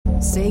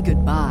Say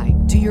goodbye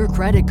to your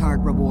credit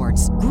card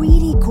rewards.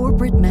 Greedy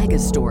corporate mega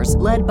stores,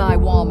 led by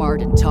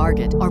Walmart and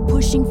Target, are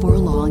pushing for a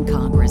law in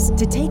Congress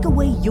to take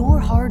away your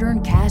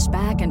hard-earned cash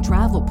back and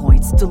travel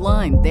points to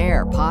line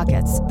their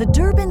pockets. The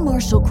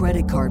Durbin-Marshall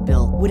credit card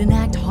bill would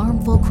enact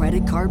harmful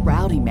credit card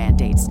routing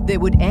mandates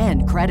that would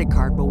end credit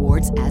card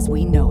rewards as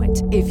we know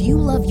it. If you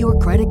love your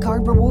credit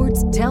card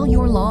rewards, tell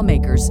your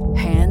lawmakers,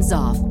 hands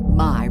off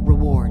my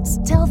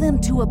rewards. Tell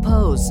them to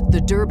oppose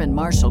the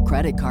Durbin-Marshall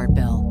credit card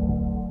bill.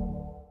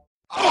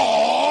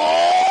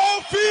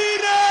 Oh,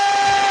 Phoenix!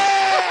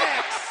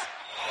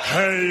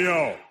 Hey,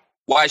 yo.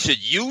 Why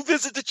should you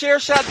visit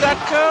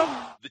thechairshot.com?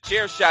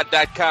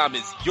 Thechairshot.com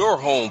is your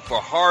home for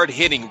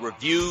hard-hitting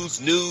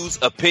reviews, news,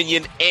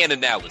 opinion, and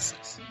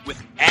analysis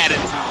with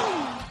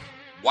attitude.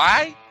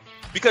 Why?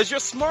 Because you're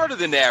smarter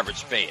than the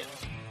average fan.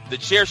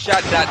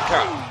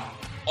 Thechairshot.com.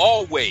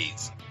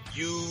 Always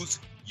use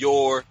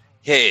your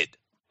head.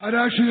 I'd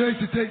actually like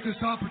to take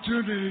this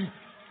opportunity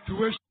to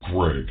wish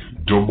Greg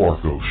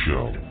DeMarco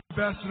Show.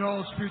 the best in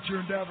all his future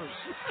endeavors.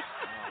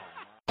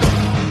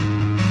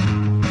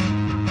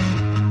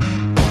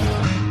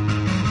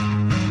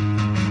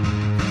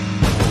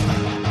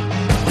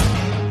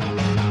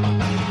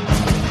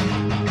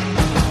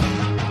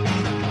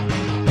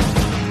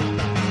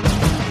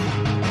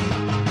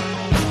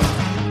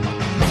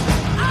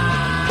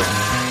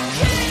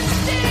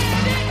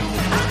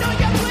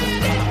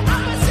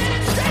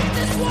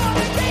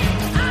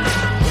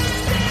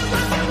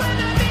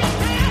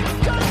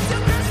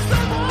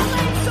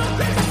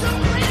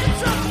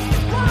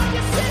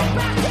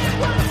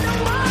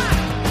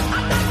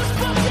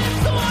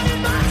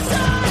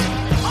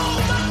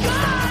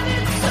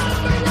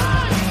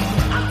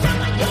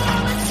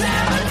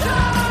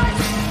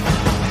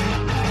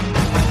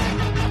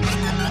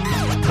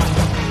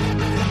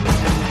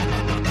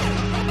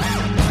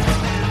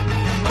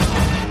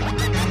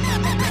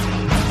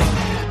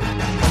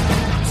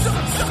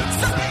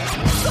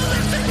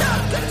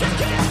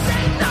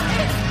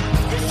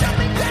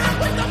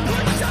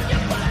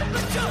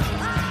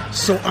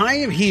 So I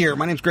am here.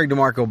 My name's Greg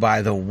DeMarco,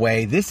 by the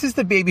way. This is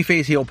the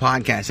Babyface Heel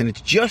Podcast, and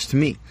it's just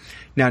me.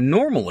 Now,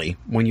 normally,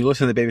 when you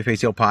listen to the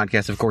Babyface Heel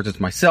Podcast, of course, it's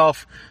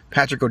myself,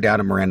 Patrick O'Dowd,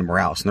 and Miranda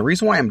Morales. And the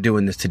reason why I'm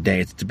doing this today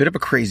is it's a bit of a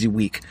crazy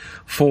week.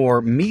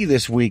 For me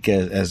this week,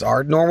 as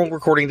our normal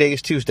recording day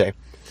is Tuesday,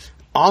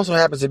 also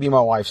happens to be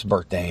my wife's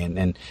birthday.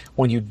 And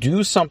when you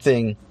do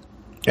something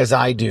as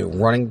I do,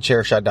 running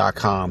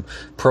thechairshot.com,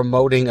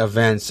 promoting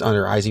events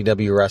under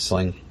IZW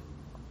Wrestling,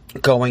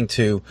 going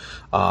to,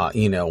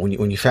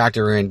 when you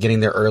factor in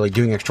getting there early,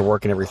 doing extra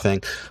work and everything,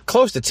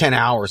 close to 10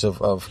 hours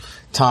of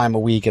time a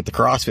week at the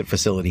CrossFit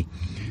facility,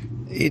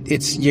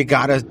 you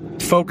gotta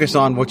focus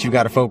on what you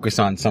gotta focus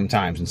on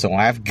sometimes. And so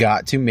I've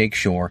got to make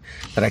sure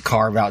that I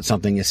carve out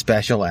something as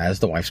special as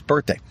the wife's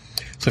birthday.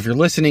 So if you're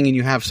listening and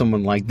you have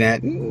someone like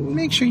that,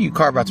 make sure you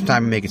carve out some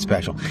time and make it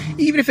special.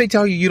 Even if they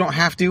tell you you don't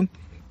have to,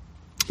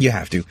 you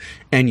have to,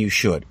 and you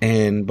should.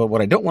 But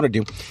what I don't want to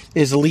do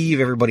is leave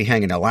everybody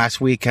hanging out.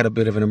 Last week had a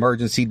bit of an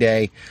emergency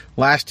day.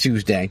 Last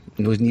Tuesday,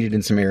 it was needed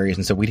in some areas,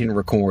 and so we didn't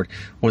record.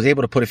 Was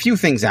able to put a few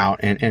things out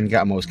and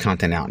got most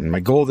content out. And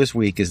my goal this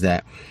week is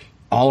that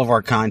all of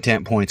our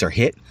content points are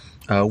hit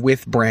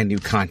with brand new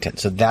content.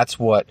 So that's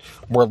what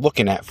we're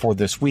looking at for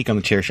this week on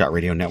the Chairshot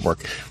Radio Network.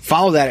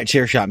 Follow that at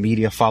Chairshot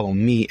Media. Follow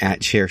me at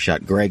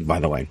Chairshot Greg,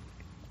 by the way.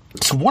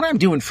 So what I'm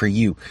doing for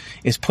you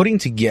is putting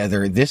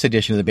together this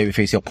edition of the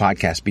Babyface Heel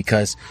Podcast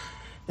because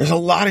there's a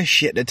lot of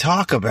shit to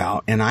talk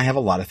about and I have a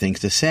lot of things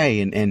to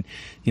say. And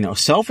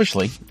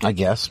selfishly, I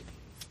guess,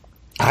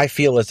 I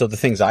feel as though the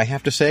things I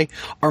have to say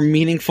are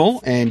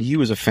meaningful and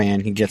you as a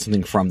fan can get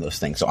something from those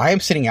things. So I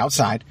am sitting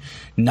outside,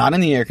 not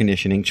in the air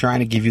conditioning, trying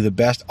to give you the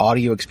best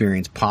audio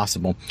experience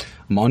possible.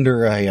 I'm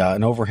under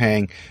an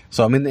overhang,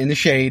 so I'm in the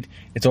shade.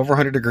 It's over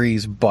 100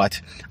 degrees, but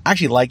I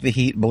actually like the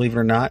heat, believe it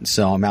or not.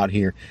 So I'm out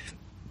here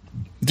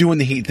doing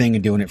the heat thing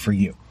and doing it for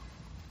you.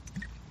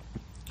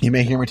 You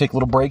may hear me take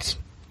little breaks.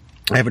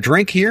 I have a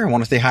drink here. I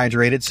want to stay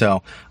hydrated,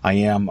 so I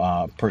am,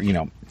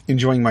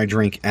 enjoying my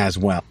drink as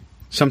well.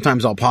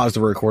 Sometimes I'll pause the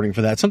recording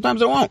for that.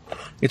 Sometimes I won't.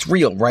 It's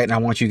real, right? And I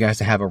want you guys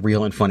to have a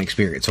real and fun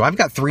experience. So I've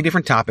got 3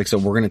 different topics that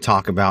we're going to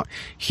talk about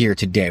here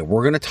today.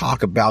 We're going to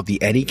talk about the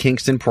Eddie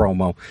Kingston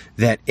promo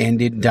that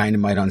ended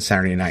Dynamite on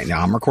Saturday night.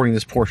 Now, I'm recording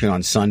this portion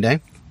on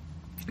Sunday,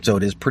 so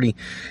it is pretty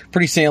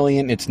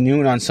salient. It's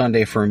noon on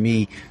Sunday for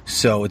me,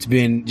 so it's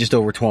been just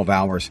over 12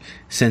 hours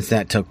since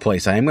that took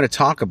place. I am going to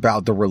talk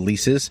about the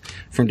releases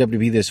from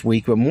WWE this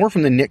week, but more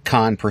from the Nick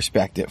Khan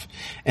perspective.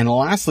 And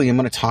lastly, I'm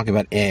going to talk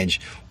about Edge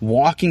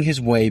walking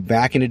his way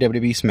back into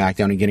WWE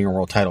SmackDown and getting a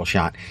world title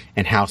shot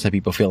and how some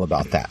people feel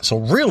about that. So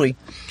really,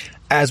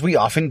 as we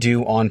often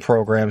do on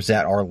programs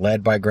that are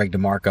led by Greg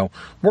DeMarco,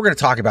 we're going to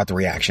talk about the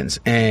reactions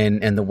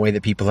and the way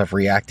that people have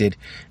reacted.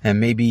 And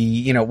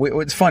maybe,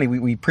 it's funny,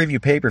 we preview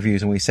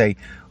pay-per-views and we say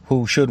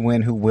who should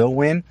win, who will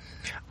win.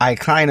 I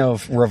kind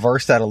of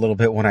reverse that a little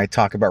bit when I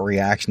talk about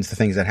reactions to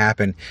things that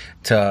happen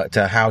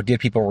to how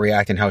did people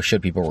react and how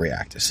should people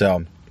react.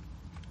 So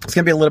It's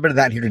going to be a little bit of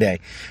that here today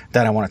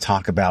that I want to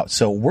talk about.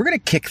 So we're going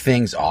to kick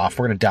things off.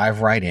 We're going to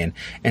dive right in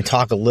and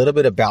talk a little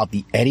bit about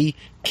the Eddie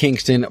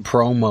Kingston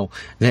promo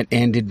that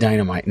ended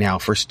Dynamite. Now,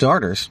 for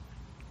starters,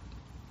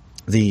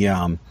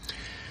 the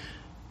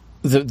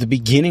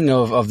beginning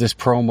of this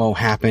promo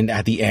happened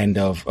at the end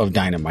of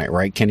Dynamite,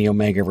 right? Kenny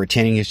Omega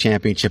retaining his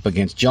championship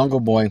against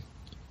Jungle Boy.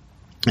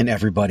 And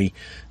everybody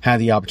had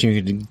the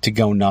opportunity to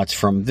go nuts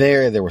from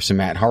there. There was some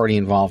Matt Hardy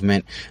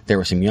involvement. There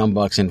was some Young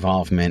Bucks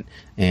involvement.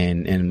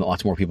 And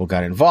lots more people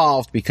got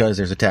involved because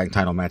there's a tag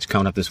title match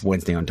coming up this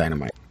Wednesday on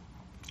Dynamite.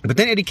 But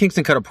then Eddie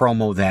Kingston cut a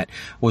promo that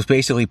was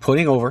basically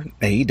putting over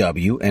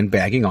AEW and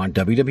bagging on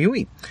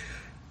WWE.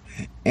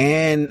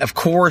 And, of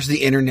course,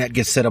 the internet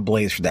gets set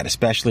ablaze for that,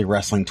 especially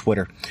wrestling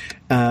Twitter.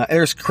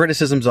 There's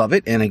criticisms of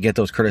it, and I get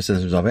those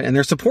criticisms of it. And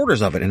there's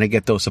supporters of it, and I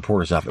get those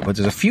supporters of it. But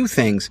there's a few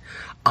things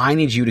I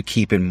need you to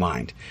keep in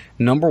mind.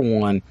 Number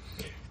one,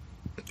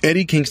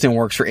 Eddie Kingston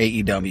works for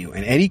AEW.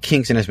 And Eddie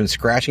Kingston has been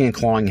scratching and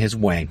clawing his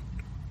way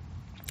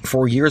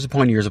for years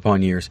upon years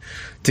upon years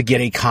to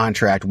get a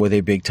contract with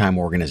a big-time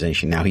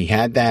organization. Now, he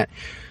had that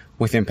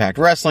with Impact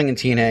Wrestling and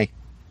TNA.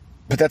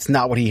 But that's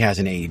not what he has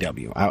in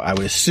AEW. I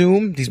would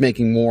assume he's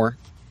making more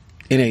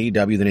in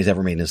AEW than he's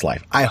ever made in his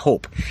life. I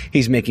hope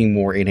he's making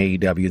more in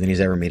AEW than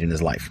he's ever made in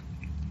his life.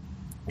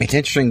 It's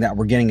interesting that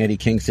we're getting Eddie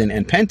Kingston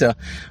and Penta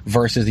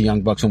versus the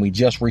Young Bucks when we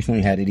just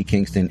recently had Eddie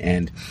Kingston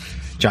and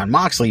Jon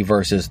Moxley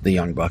versus the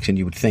Young Bucks. And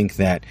you would think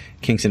that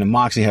Kingston and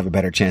Moxley have a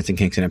better chance than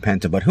Kingston and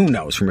Penta. But who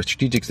knows? From a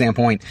strategic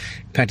standpoint,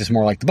 Penta's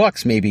more like the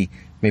Bucks. Maybe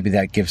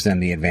that gives them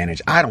the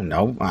advantage. I don't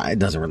know. It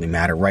doesn't really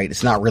matter, right?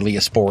 It's not really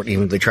a sport,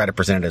 even if they try to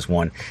present it as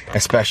one,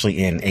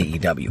 especially in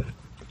AEW.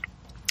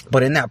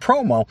 But in that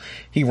promo,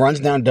 he runs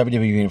down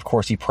WWE, and of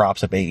course he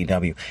props up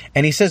AEW.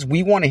 And he says,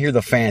 we want to hear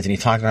the fans, and he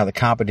talks about how the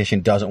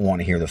competition doesn't want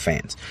to hear the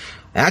fans.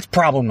 That's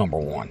problem number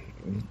one.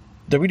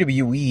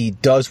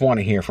 WWE does want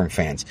to hear from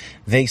fans.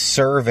 They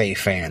survey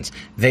fans.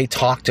 They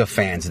talk to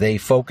fans. They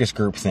focus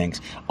group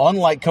things.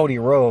 Unlike Cody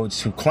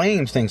Rhodes, who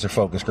claims things are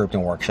focus grouped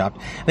and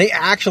workshopped, they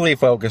actually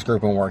focus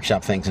group and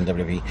workshop things in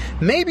WWE.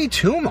 Maybe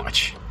too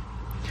much,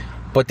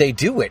 but they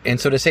do it. And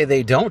so to say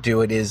they don't do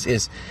it is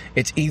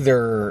it's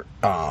either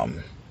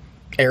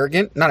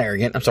ignorant,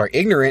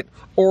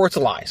 or it's a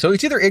lie. So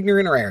it's either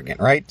ignorant or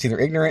arrogant, right? It's either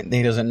ignorant that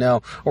he doesn't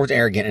know, or it's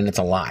arrogant and it's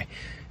a lie.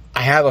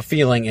 I have a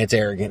feeling it's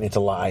arrogant, it's a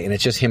lie, and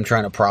it's just him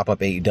trying to prop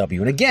up AEW.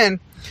 And again,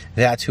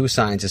 that's who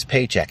signs his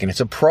paycheck. And it's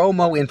a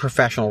promo in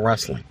professional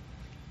wrestling.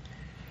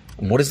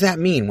 And what does that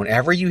mean?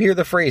 Whenever you hear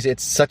the phrase,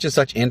 it's such and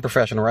such in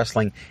professional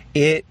wrestling,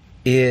 it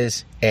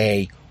is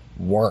a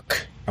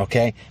work.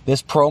 Okay?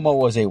 This promo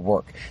was a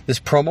work. This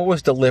promo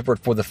was delivered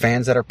for the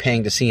fans that are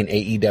paying to see an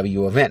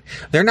AEW event.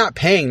 They're not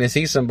paying to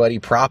see somebody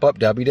prop up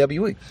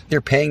WWE.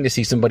 They're paying to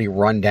see somebody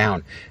run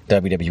down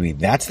WWE.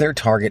 That's their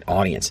target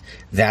audience.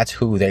 That's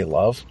who they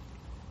love.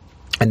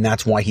 And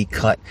that's why he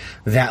cut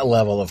that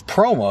level of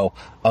promo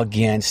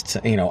against,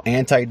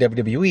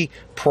 anti-WWE,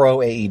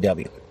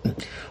 pro-AEW.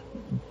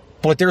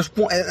 But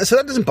so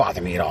that doesn't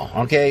bother me at all,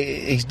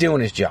 okay? He's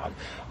doing his job,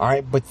 all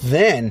right? But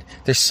then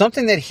there's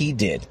something that he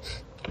did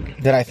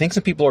that I think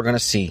some people are going to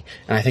see,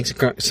 and I think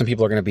some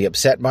people are going to be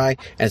upset by,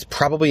 and it's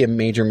probably a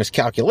major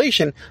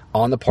miscalculation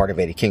on the part of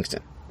Eddie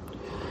Kingston.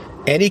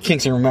 Eddie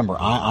Kingston, remember,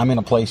 I'm in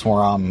a place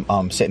where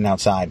I'm sitting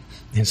outside,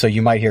 and so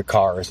you might hear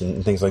cars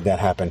and things like that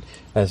happen,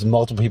 as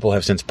multiple people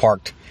have since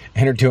parked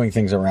and are doing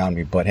things around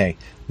me, but hey,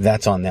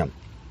 that's on them.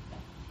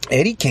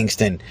 Eddie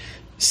Kingston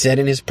said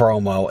in his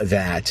promo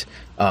that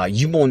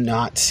you will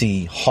not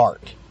see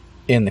heart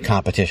in the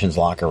competition's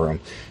locker room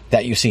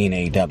that you see in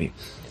AEW.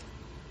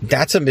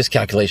 That's a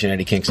miscalculation on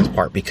Eddie Kingston's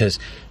part, because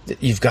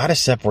you've got to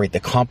separate the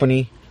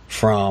company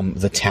from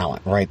the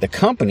talent, right? The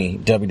company,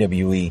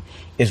 WWE,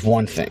 is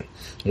one thing.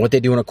 What they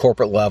do on a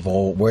corporate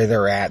level, where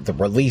they're at, the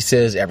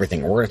releases,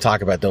 everything. We're going to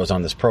talk about those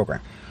on this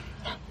program.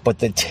 But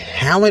the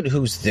talent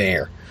who's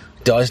there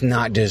does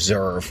not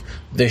deserve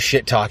the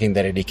shit talking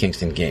that Eddie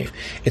Kingston gave.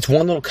 It's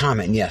one little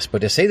comment, yes,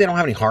 but to say they don't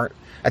have any heart,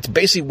 that's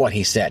basically what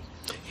he said.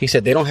 He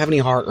said they don't have any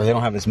heart, or they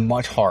don't have as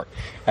much heart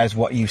as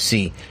what you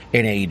see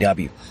in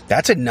AEW.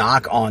 That's a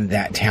knock on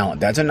that talent.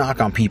 That's a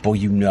knock on people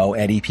you know,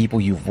 Eddie, people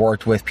you've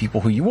worked with,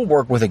 people who you will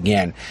work with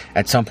again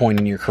at some point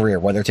in your career,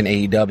 whether it's in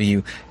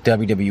AEW,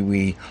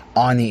 WWE,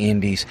 on the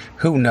indies,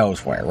 who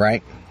knows where,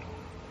 right?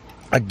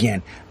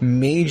 Again,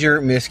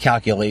 major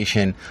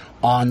miscalculation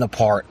on the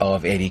part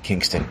of Eddie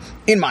Kingston,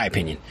 in my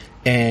opinion.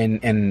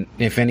 And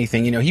if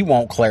anything, he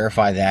won't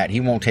clarify that. He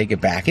won't take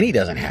it back, and he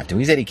doesn't have to.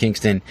 He's Eddie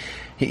Kingston.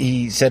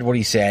 He said what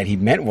he said. He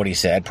meant what he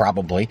said,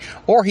 probably.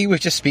 Or he was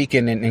just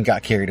speaking and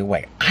got carried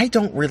away. I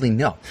don't really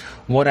know.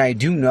 What I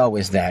do know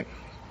is that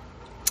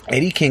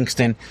Eddie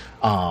Kingston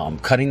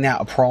cutting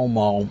that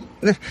promo,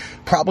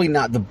 probably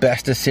not the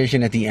best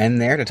decision at the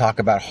end there to talk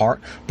about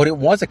heart, but it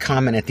was a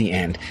comment at the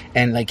end.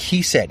 And like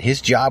he said,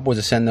 his job was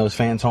to send those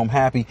fans home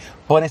happy,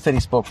 but instead he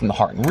spoke from the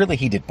heart. And really,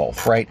 he did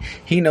both, right?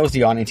 He knows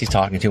the audience he's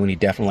talking to, and he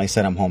definitely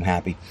sent them home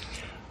happy.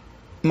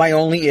 My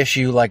only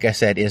issue, like I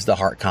said, is the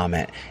heart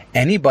comment.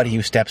 Anybody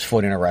who steps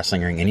foot in a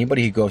wrestling ring,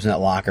 anybody who goes in that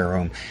locker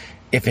room,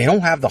 if they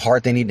don't have the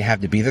heart they need to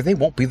have to be there, they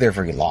won't be there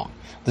very long.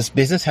 This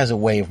business has a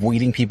way of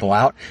weeding people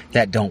out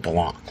that don't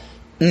belong.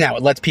 Now,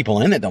 it lets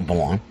people in that don't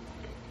belong.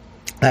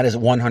 That is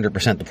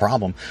 100% the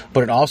problem,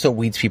 but it also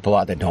weeds people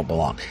out that don't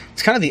belong.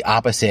 It's kind of the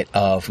opposite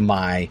of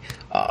my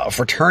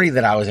fraternity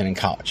that I was in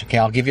college. Okay,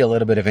 I'll give you a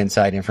little bit of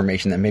inside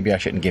information that maybe I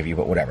shouldn't give you,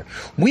 but whatever.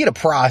 We had a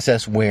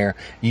process where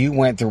you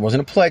went through,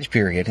 wasn't a pledge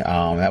period.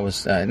 That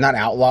was not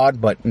outlawed,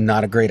 but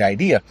not a great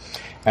idea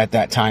at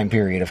that time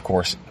period, of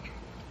course,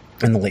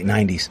 in the late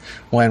 90s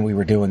when we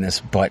were doing this.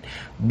 But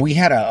we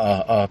had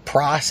a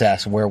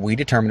process where we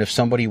determined if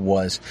somebody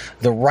was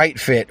the right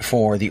fit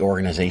for the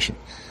organization.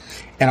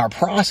 And our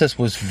process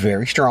was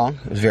very strong,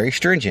 it was very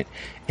stringent,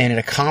 and it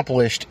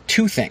accomplished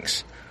two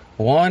things.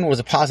 One was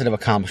a positive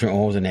accomplishment,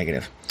 one was a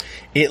negative.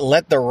 It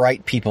let the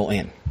right people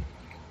in.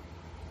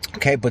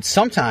 Okay, but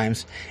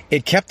sometimes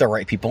it kept the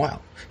right people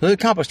out. So it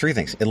accomplished three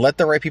things. It let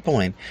the right people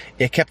in,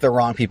 it kept the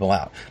wrong people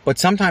out. But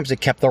sometimes it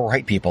kept the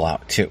right people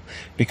out too.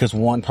 Because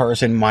one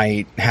person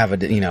might have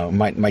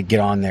might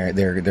get on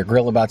their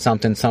grill about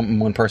something,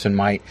 one person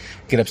might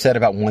get upset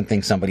about one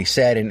thing somebody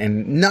said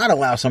and not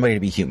allow somebody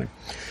to be human.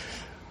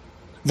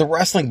 The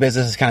wrestling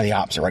business is kind of the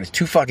opposite, right? It's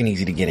too fucking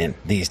easy to get in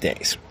these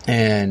days.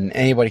 And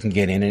anybody can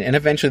get in, and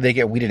eventually they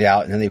get weeded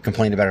out, and then they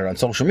complain about it on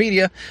social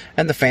media,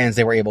 and the fans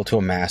they were able to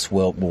amass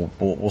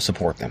will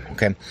support them,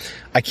 okay?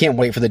 I can't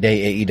wait for the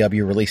day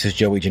AEW releases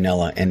Joey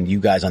Janela, and you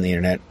guys on the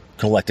internet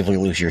collectively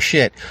lose your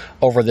shit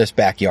over this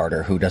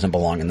backyarder who doesn't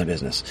belong in the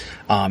business.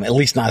 At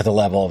least not at the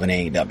level of an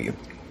AEW.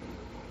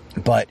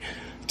 But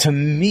to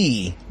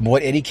me,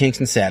 what Eddie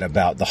Kingston said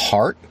about the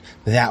heart,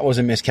 that was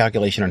a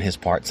miscalculation on his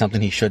part,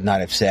 something he should not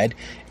have said,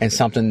 and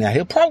something that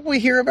he'll probably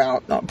hear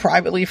about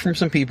privately from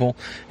some people.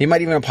 He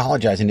might even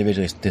apologize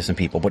individually to some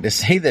people, but to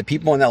say that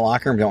people in that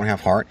locker room don't have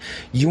heart,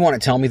 you want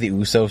to tell me the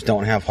Usos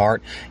don't have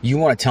heart? You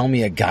want to tell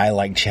me a guy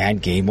like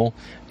Chad Gable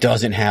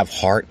doesn't have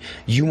heart?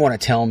 You want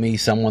to tell me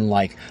someone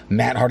like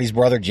Matt Hardy's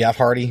brother, Jeff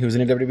Hardy, who's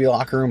in the WWE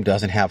locker room,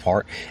 doesn't have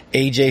heart?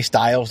 AJ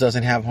Styles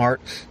doesn't have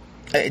heart?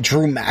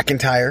 Drew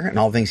McIntyre and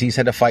all the things he's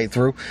had to fight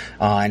through,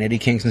 and Eddie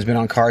Kingston's been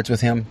on cards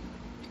with him,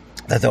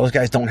 that those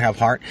guys don't have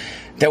heart.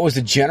 That was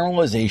a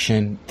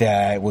generalization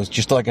that was,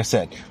 just like I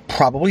said,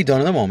 probably done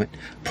in the moment,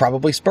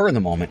 probably spur in the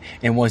moment,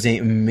 and was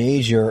a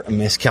major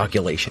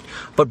miscalculation.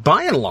 But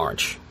by and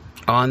large,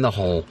 on the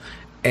whole,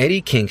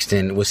 Eddie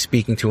Kingston was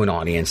speaking to an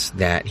audience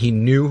that he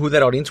knew who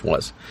that audience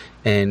was.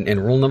 And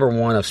rule number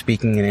one of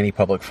speaking in any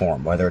public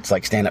forum, whether it's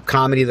like stand-up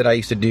comedy that I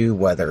used to do,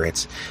 whether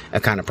it's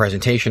a kind of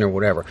presentation or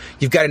whatever,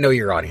 you've got to know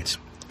your audience.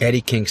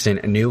 Eddie Kingston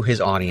knew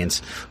his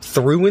audience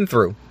through and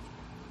through.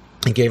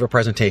 And gave a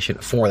presentation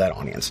for that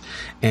audience.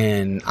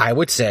 And I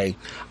would say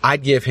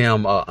I'd give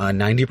him a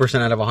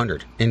 90% out of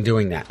 100 in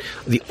doing that.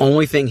 The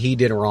only thing he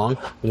did wrong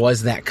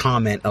was that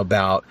comment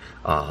about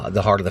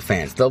the heart of the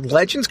fans. The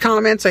Legends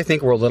comments, I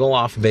think, were a little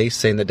off base,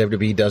 saying that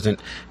WWE doesn't,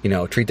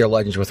 treat their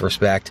legends with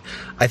respect.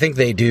 I think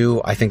they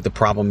do. I think the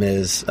problem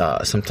is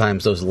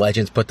sometimes those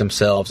legends put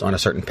themselves on a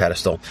certain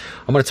pedestal.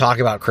 I'm going to talk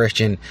about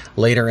Christian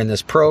later in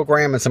this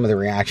program and some of the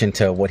reaction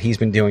to what he's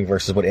been doing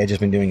versus what Edge has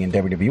been doing in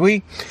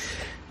WWE.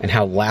 And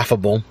how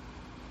laughable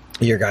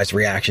your guys'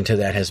 reaction to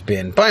that has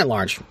been. By and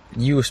large,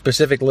 you, a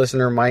specific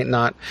listener, might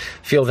not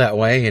feel that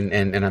way, and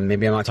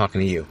maybe I'm not talking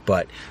to you,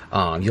 but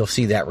you'll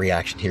see that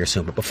reaction here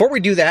soon. But before we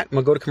do that, I'm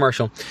going to go to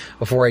commercial.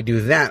 Before I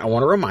do that, I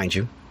want to remind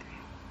you,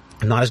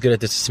 I'm not as good at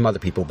this as some other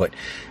people, but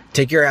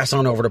take your ass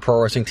on over to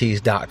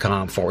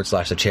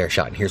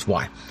ProWrestlingTees.com/thechairshot, and here's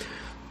why.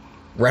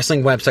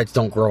 Wrestling websites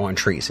don't grow on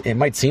trees. It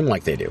might seem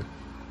like they do.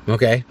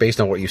 Okay,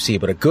 based on what you see,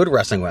 but a good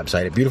wrestling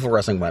website, a beautiful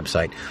wrestling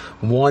website,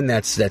 one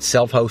that's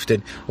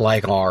self-hosted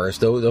like ours,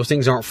 those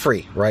things aren't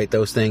free, right?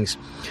 Those things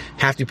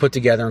have to be put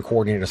together and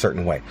coordinated a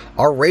certain way.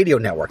 Our radio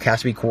network has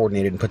to be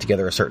coordinated and put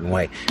together a certain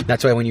way.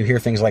 That's why when you hear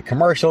things like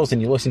commercials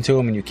and you listen to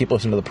them and you keep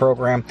listening to the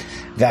program,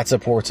 that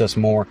supports us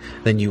more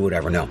than you would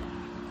ever know.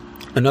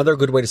 Another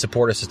good way to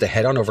support us is to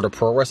head on over to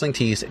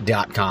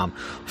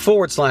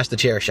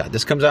ProWrestlingTees.com/thechairshot.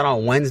 This comes out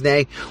on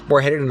Wednesday.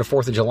 We're headed into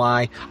 4th of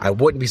July. I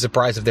wouldn't be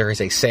surprised if there is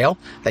a sale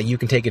that you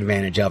can take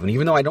advantage of. And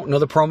even though I don't know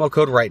the promo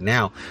code right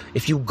now,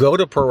 if you go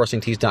to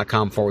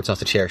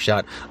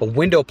ProWrestlingTees.com/thechairshot, a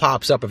window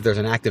pops up if there's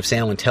an active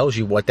sale and tells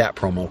you what that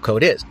promo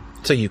code is.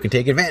 So you can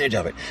take advantage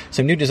of it.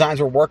 Some new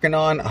designs we're working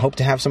on. I hope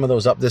to have some of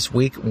those up this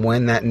week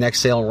when that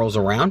next sale rolls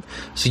around,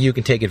 so you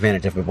can take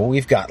advantage of it. But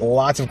we've got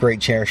lots of great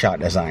chair shot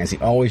designs. You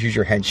always use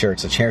your head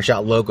shirts, the chair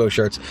shot logo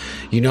shirts.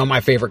 My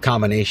favorite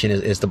combination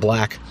is the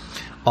black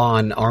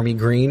on army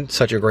green.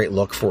 Such a great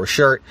look for a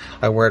shirt.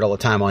 I wear it all the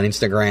time on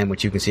Instagram,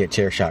 which you can see at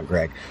Chairshot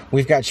Greg.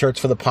 We've got shirts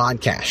for the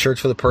podcast,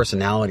 shirts for the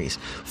personalities,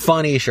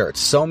 funny shirts,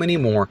 so many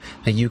more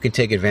that you can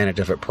take advantage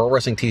of at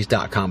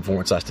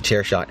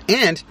ProWrestlingTees.com/thechairshot.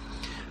 And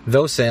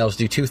those sales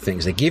do two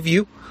things. They give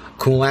you a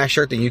cool ass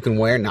shirt that you can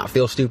wear and not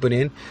feel stupid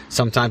in.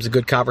 Sometimes a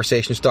good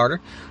conversation starter.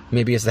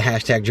 Maybe it's the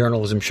hashtag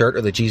journalism shirt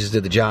or the Jesus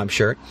did the job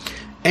shirt.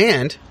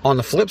 And on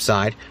the flip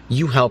side,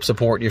 you help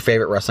support your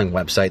favorite wrestling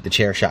website,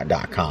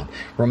 thechairshot.com.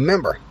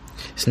 Remember,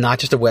 It's not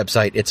just a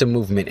website, it's a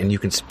movement, and you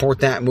can support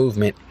that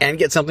movement and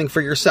get something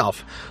for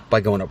yourself by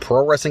going to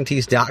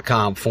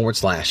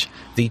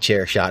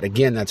ProWrestlingTees.com/TheChairShot.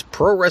 Again, that's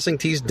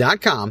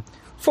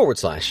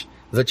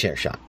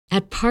ProWrestlingTees.com/TheChairShot.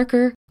 At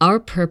Parker, our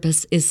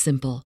purpose is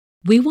simple.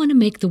 We want to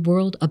make the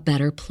world a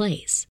better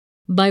place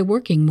by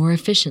working more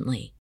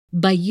efficiently,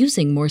 by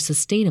using more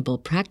sustainable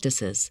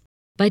practices,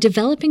 by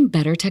developing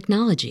better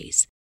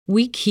technologies.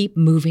 We keep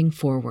moving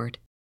forward.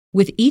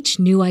 With each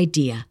new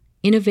idea,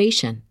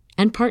 innovation,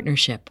 and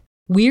partnership,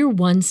 we're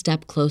one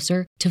step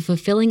closer to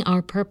fulfilling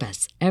our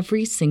purpose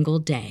every single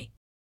day.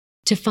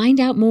 To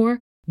find out more,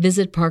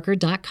 visit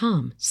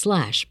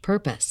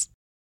parker.com/purpose.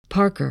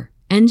 Parker,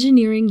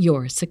 engineering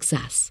your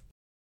success.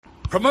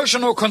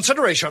 Promotional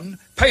consideration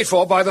paid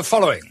for by the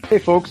following. Hey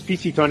folks,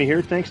 PC Tony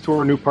here. Thanks to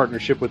our new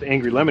partnership with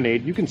Angry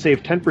Lemonade, you can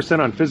save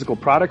 10% on physical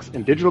products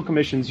and digital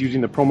commissions using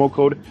the promo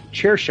code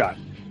ChairShot.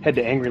 Head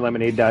to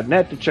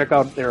angrylemonade.net to check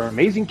out their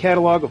amazing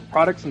catalog of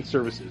products and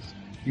services.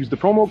 Use the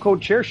promo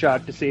code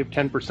ChairShot to save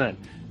 10%.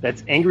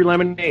 That's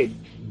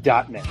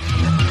angrylemonade.net.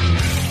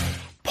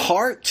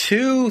 Part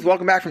 2.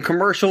 Welcome back from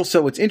commercial.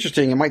 So it's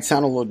interesting. It might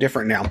sound a little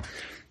different now.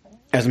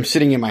 As I'm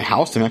sitting in my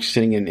house, I'm actually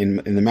sitting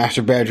in the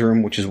master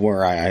bedroom, which is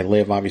where I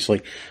live,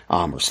 obviously,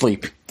 or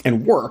sleep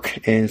and work.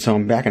 And so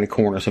I'm back in the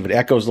corner. So if it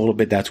echoes a little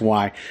bit, that's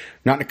why.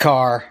 Not in the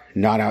car,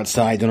 not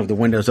outside, don't have the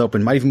windows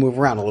open, might even move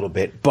around a little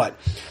bit. But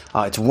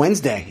it's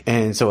Wednesday.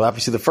 And so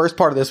obviously the first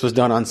part of this was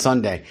done on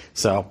Sunday.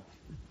 So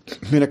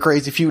it's been a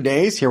crazy few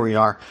days. Here we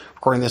are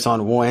recording this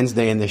on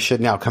Wednesday, and this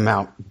should now come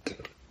out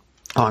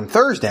on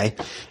Thursday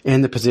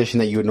in the position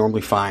that you would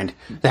normally find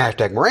the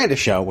Hashtag Miranda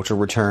Show, which will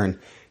return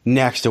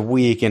next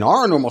week. In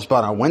our normal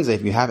spot on Wednesday,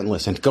 if you haven't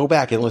listened, go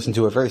back and listen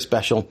to a very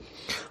special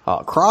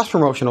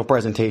cross-promotional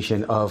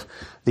presentation of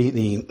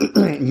the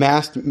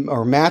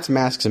Matt's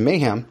Masks and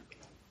Mayhem,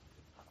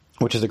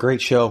 which is a great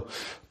show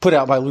put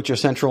out by Lucha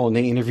Central, and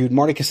they interviewed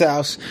Marty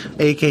Casaus,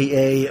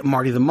 a.k.a.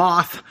 Marty the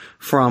Moth,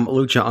 from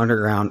Lucha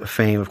Underground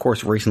fame. Of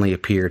course, recently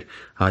appeared,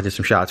 did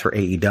some shots for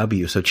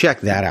AEW, so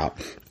check that out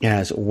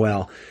as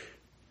well.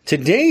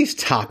 Today's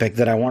topic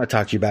that I want to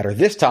talk to you about, or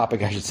this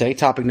topic, I should say,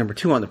 topic number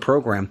 2 on the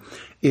program,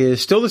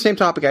 is still the same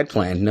topic I'd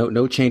planned.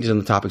 No changes in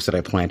the topics that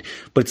I planned.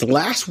 But it's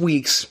last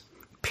week's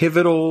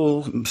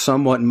pivotal,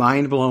 somewhat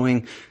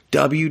mind-blowing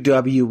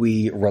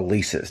WWE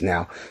releases.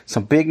 Now,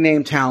 some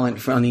big-name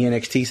talent on the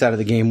NXT side of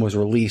the game was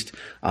released,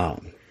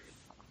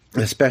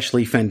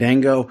 especially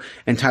Fandango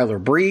and Tyler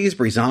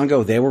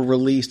Breezango, they were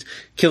released.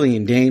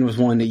 Killian Dane was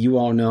one that you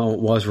all know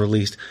was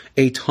released.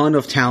 A ton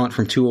of talent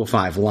from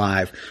 205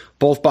 Live.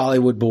 Both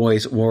Bollywood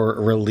boys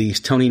were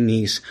released. Tony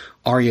Nese,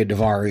 Arya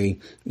Daivari,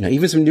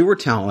 even some newer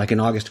talent like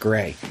an August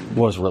Gray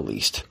was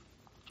released.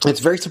 It's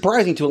very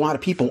surprising to a lot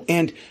of people,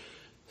 and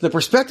the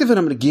perspective that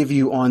I'm going to give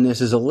you on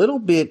this is a little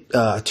bit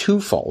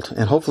twofold,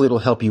 and hopefully it'll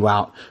help you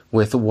out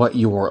with what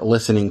you're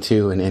listening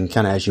to and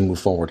kind of as you move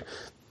forward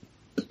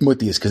with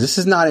these, because this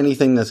is not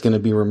anything that's going to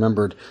be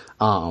remembered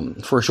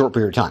for a short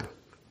period of time.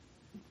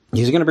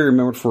 These are going to be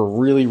remembered for a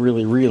really,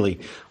 really, really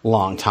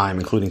long time,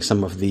 including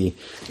some of the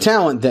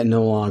talent that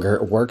no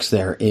longer works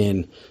there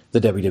in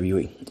the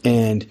WWE.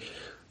 And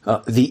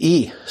the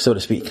E, so to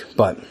speak.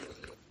 But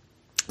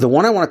the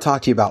one I want to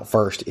talk to you about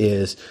first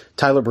is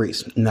Tyler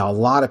Breeze. Now, a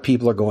lot of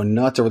people are going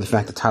nuts over the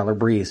fact that Tyler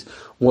Breeze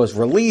was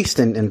released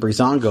and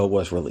Breezango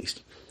was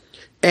released.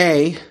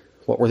 A,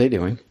 what were they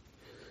doing?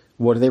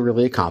 What have they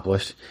really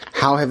accomplished?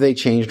 How have they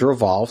changed or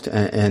evolved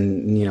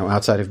and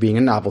outside of being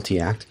a novelty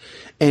act?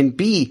 And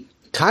B,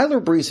 Tyler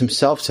Breeze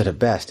himself said it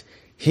best.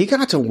 He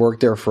got to work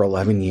there for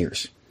 11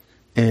 years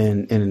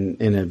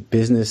in a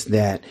business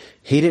that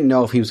he didn't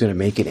know if he was going to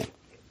make it in.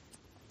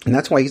 And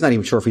that's why he's not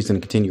even sure if he's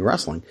going to continue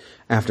wrestling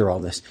after all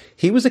this.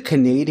 He was a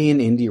Canadian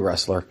indie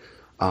wrestler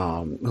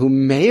who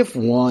may have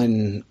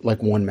won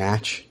like one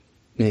match.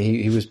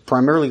 He was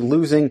primarily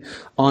losing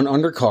on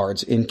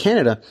undercards in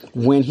Canada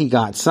when he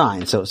got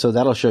signed. So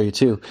that'll show you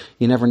too.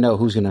 You never know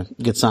who's going to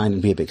get signed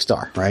and be a big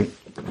star, right?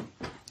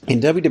 In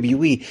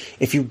WWE,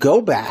 if you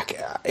go back,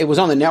 it was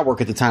on the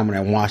network at the time when I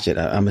watched it.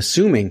 I'm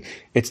assuming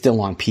it's still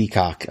on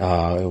Peacock.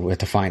 We have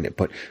to find it.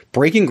 But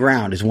Breaking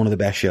Ground is one of the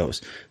best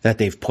shows that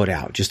they've put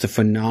out. Just a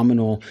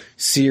phenomenal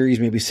series,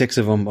 maybe 6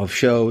 of them, of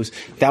shows.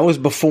 That was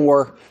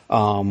before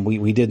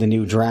we did the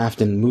new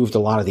draft and moved a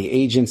lot of the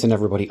agents and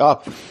everybody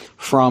up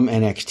from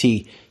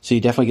NXT. So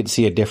you definitely get to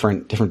see a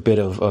different bit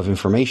of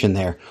information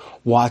there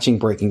watching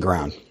Breaking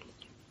Ground.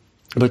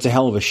 But it's a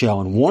hell of a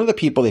show. And one of the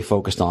people they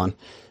focused on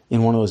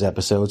in one of those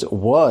episodes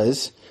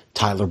was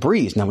Tyler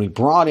Breeze. Now, when he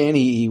brought in,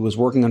 he was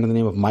working under the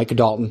name of Mike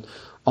Dalton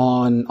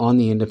on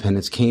the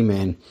Independents, came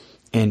in,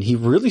 and he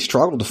really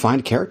struggled to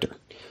find a character,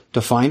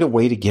 to find a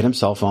way to get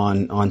himself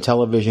on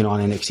television,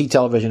 on NXT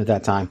television at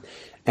that time.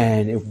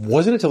 And it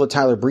wasn't until the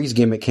Tyler Breeze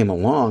gimmick came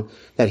along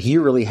that he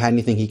really had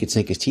anything he could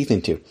sink his teeth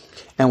into.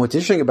 And what's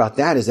interesting about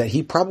that is that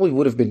he probably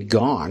would have been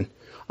gone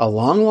a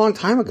long, long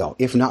time ago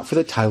if not for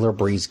the Tyler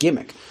Breeze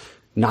gimmick.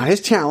 Not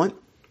his talent,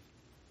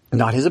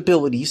 not his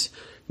abilities,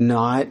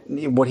 not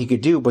what he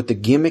could do, but the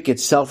gimmick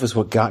itself is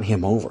what got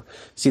him over.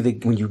 See,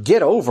 when you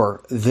get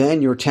over,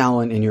 then your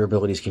talent and your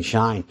abilities can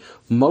shine.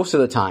 Most of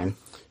the time,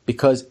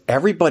 because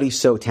everybody's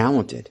so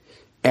talented,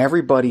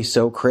 everybody's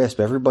so crisp,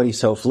 everybody's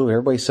so fluid,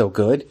 everybody's so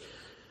good,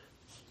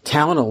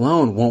 talent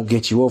alone won't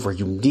get you over.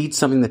 You need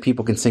something that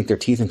people can sink their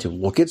teeth into.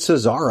 Look at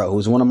Cesaro,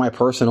 who's one of my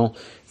personal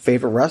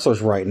favorite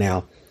wrestlers right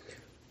now.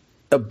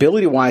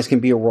 Ability-wise can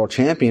be a world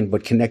champion,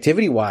 but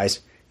connectivity-wise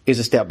is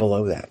a step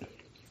below that.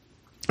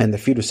 And the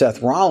feud with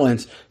Seth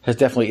Rollins is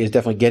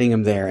definitely getting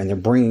him there, and they're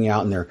bringing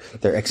out and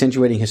they're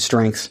accentuating his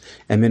strengths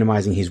and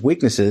minimizing his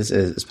weaknesses,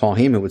 as Paul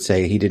Heyman would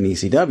say he did in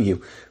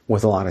ECW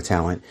with a lot of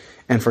talent.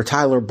 And for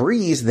Tyler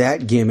Breeze,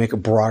 that gimmick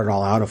brought it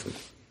all out of him.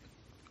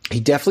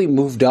 He definitely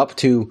moved up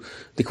to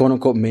the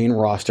quote-unquote main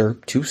roster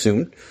too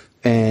soon,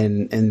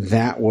 and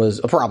that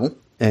was a problem.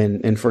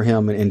 And for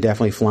him, and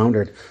definitely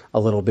floundered a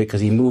little bit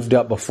because he moved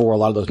up before a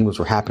lot of those moves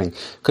were happening.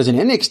 Because in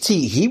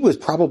NXT, he was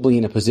probably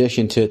in a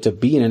position to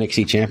be an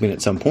NXT champion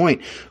at some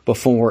point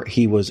before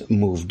he was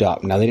moved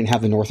up. Now, they didn't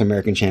have the North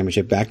American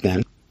Championship back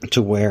then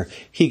to where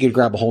he could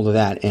grab a hold of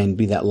that and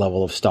be that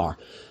level of star.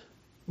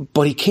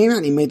 But he came out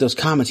and he made those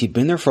comments. He'd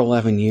been there for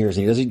 11 years,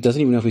 and he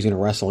doesn't even know if he's going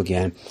to wrestle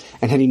again.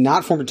 And had he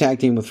not formed a tag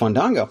team with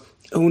Fandango,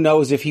 who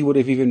knows if he would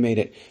have even made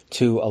it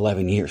to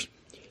 11 years.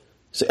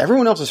 So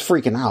everyone else is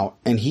freaking out,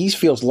 and he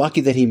feels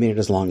lucky that he made it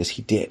as long as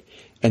he did.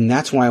 And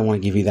that's why I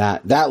want to give you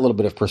that little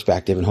bit of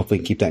perspective, and hopefully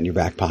you can keep that in your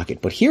back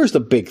pocket. But here's the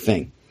big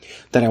thing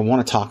that I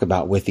want to talk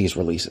about with these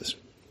releases.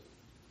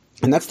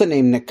 And that's the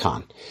name Nick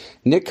Khan.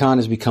 Nick Khan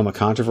has become a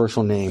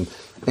controversial name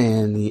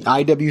in the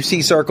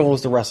IWC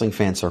circles, the wrestling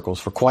fan circles,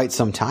 for quite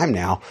some time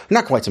now.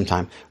 Not quite some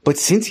time, but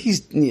since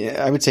he's,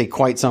 I would say,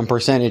 quite some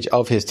percentage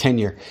of his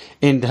tenure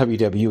in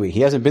WWE.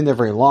 He hasn't been there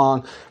very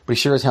long, but he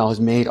sure as hell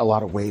has made a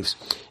lot of waves.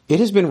 It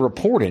has been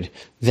reported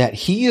that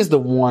he is the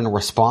one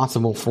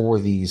responsible for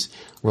these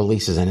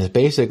releases, and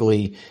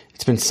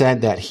it's been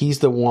said that he's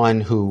the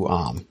one who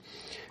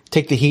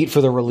take the heat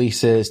for the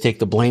releases, take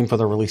the blame for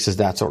the releases,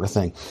 that sort of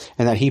thing,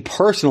 and that he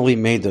personally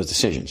made those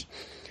decisions.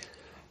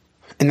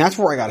 And that's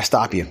where I got to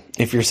stop you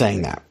if you're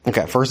saying that.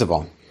 Okay, first of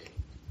all,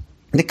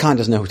 Nick Khan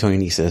doesn't know who Tony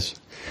Nese is.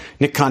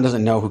 Nick Khan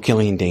doesn't know who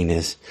Killian Dane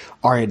is.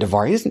 Arya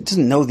Daivari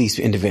doesn't know these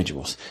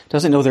individuals,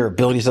 doesn't know their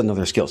abilities, doesn't know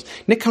their skills.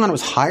 Nick Khan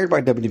was hired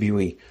by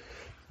WWE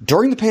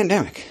during the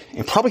pandemic,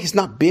 and probably has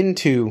not been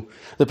to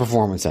the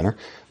Performance Center,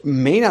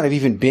 may not have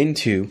even been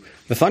to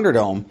the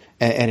Thunderdome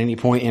at any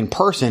point in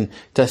person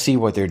to see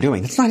what they're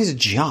doing. That's not his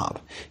job.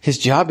 His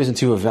job isn't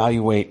to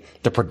evaluate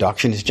the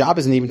production. His job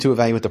isn't even to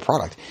evaluate the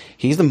product.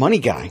 He's the money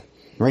guy,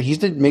 right? He's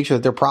to make sure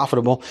that they're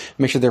profitable,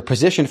 make sure they're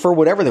positioned for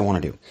whatever they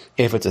want to do.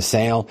 If it's a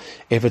sale,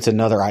 if it's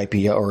another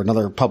IPO or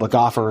another public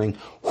offering,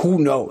 who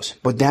knows?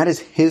 But that is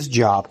his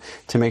job,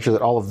 to make sure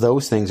that all of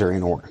those things are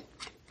in order.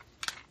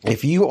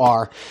 If you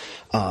are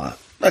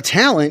a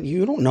talent,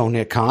 you don't know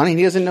Nick Khan, and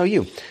he doesn't know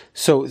you.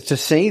 So to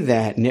say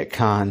that Nick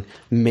Khan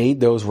made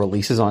those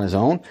releases on his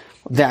own,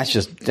 that's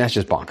just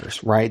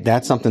bonkers, right?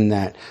 That's something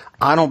that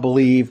I don't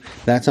believe.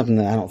 That's something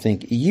that I don't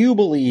think you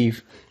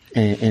believe.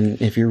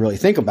 And if you really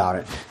think about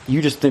it,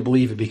 you just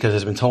believe it because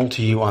it's been told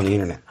to you on the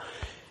internet.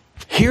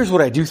 Here's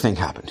what I do think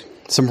happened.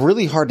 Some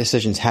really hard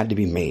decisions had to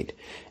be made,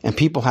 and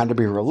people had to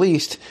be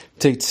released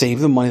to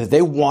save the money that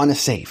they want to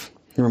save.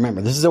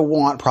 Remember, this is a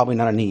want, probably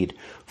not a need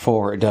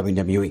for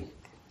WWE.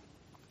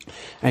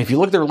 And if you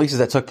look at the releases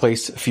that took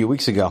place a few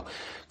weeks ago,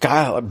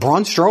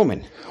 Braun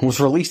Strowman was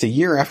released a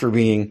year after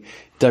being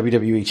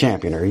WWE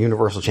champion or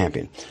Universal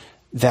champion.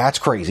 That's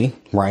crazy,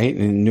 right?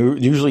 And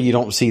usually you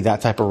don't see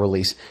that type of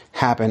release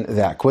happen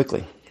that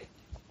quickly.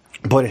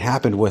 But it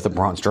happened with a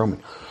Braun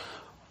Strowman.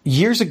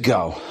 Years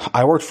ago,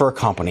 I worked for a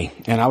company,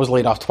 and I was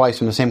laid off twice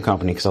from the same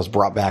company because I was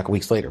brought back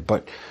weeks later.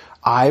 But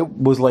I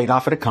was laid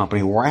off at a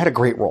company where I had a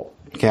great role.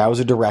 Okay, I was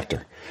a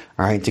director.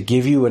 All right, to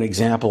give you an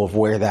example of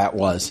where that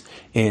was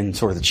in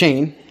sort of the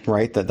chain,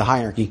 right, the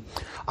hierarchy,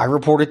 I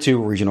reported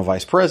to a regional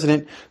vice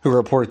president, who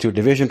reported to a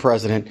division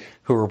president,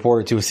 who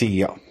reported to a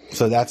CEO.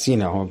 So that's,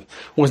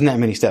 wasn't that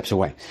many steps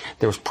away.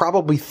 There was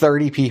probably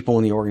 30 people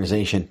in the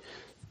organization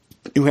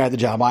who had the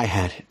job I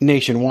had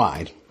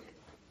nationwide.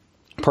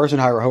 Person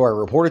who I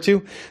reported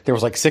to, there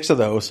was like 6 of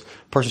those.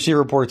 Person she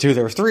reported to,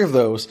 there was 3 of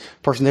those.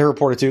 Person they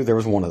reported to, there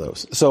was 1 of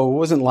those. So it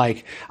wasn't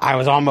like I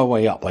was on my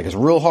way up. Like, it's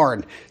real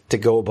hard to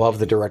go above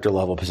the director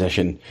level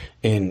position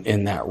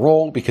in that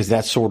role, because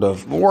that's sort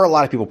of where a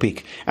lot of people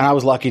peak. And I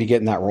was lucky to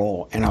get in that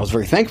role, and I was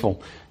very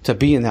thankful to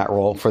be in that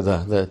role for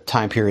the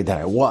time period that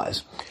I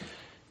was.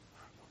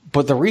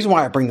 But the reason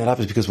why I bring that up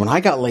is because when I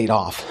got laid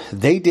off,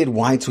 they did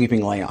wide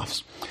sweeping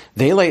layoffs.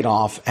 They laid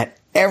off at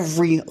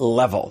every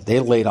level. They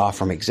laid off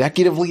from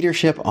executive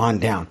leadership on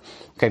down.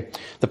 Okay.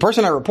 The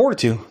person I reported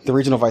to, the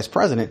regional vice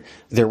president,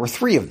 there were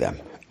 3 of them.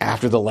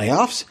 After the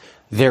layoffs,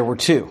 there were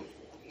 2.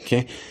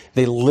 Okay.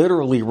 They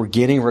literally were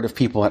getting rid of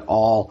people at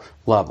all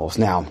levels.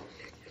 Now,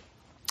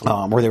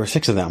 where there were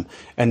 6 of them,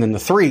 and then the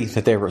 3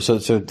 that they were, so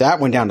that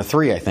went down to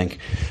 3, I think.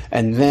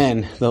 And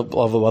then the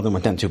other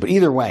went down to 2. But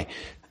either way,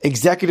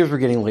 Executives were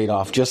getting laid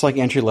off, just like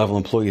entry-level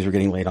employees were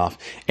getting laid off,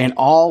 and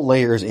all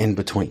layers in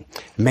between.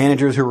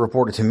 Managers who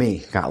reported to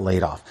me got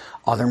laid off.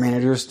 Other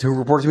managers who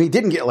reported to me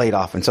didn't get laid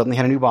off and suddenly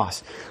had a new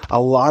boss.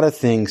 A lot of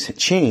things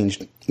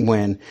changed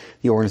when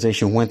the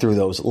organization went through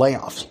those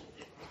layoffs.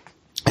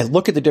 I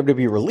look at the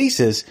WWE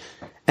releases,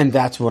 and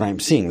that's what I'm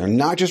seeing. They're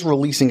not just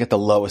releasing at the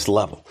lowest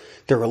level.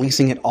 They're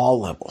releasing at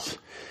all levels.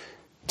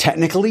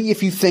 Technically,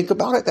 if you think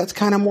about it, that's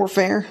kind of more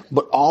fair,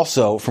 but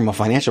also from a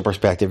financial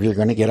perspective, you're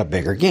going to get a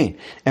bigger gain.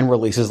 And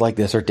releases like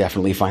this are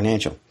definitely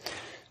financial.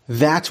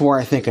 That's where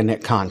I think a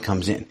Nick Khan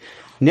comes in.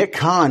 Nick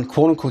Khan,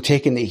 quote unquote,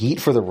 taking the heat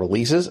for the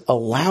releases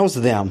allows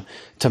them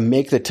to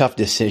make the tough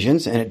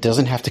decisions, and it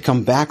doesn't have to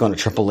come back on a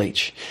Triple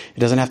H. It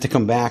doesn't have to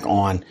come back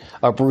on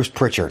a Bruce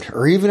Pritchard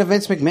or even a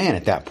Vince McMahon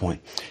at that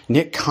point.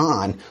 Nick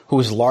Khan, who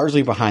is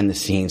largely behind the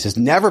scenes, has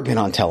never been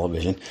on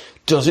television,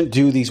 doesn't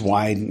do these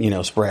wide,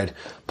 spread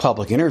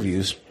public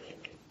interviews.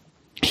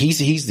 He's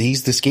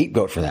the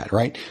scapegoat for that,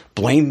 right?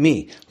 Blame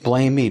me,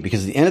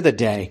 because at the end of the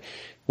day,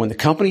 when the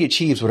company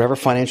achieves whatever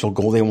financial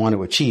goal they want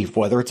to achieve,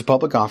 whether it's a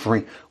public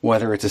offering,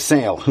 whether it's a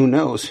sale, who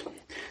knows?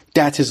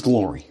 That's his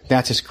glory.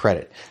 That's his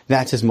credit.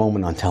 That's his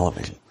moment on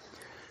television.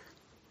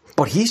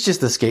 But he's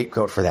just the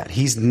scapegoat for that.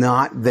 He's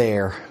not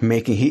there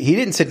making... He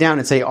didn't sit down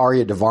and say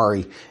Arya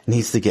Daivari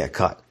needs to get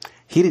cut.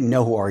 He didn't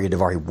know who Arya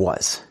Daivari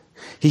was.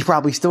 He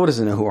probably still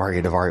doesn't know who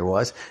Arya Daivari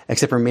was,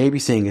 except for maybe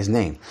seeing his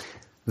name.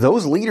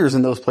 Those leaders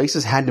in those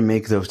places had to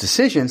make those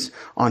decisions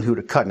on who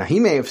to cut. Now, he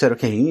may have said,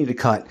 okay, you need to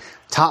cut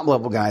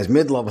top-level guys,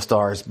 mid-level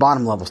stars,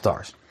 bottom-level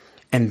stars.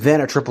 And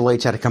then a Triple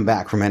H had to come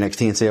back from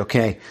NXT and say,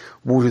 okay,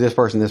 we'll do this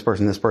person,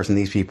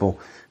 these people,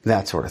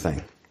 that sort of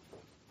thing.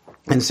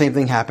 And the same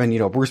thing happened,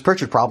 Bruce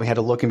Pritchard probably had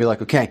to look and be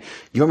like, okay,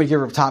 you want me to get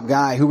rid of a top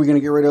guy? Who are we going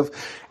to get rid of?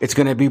 It's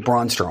going to be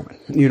Braun Strowman,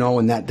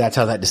 and that's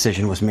how that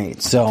decision was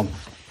made. So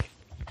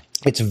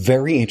it's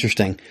very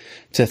interesting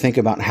to think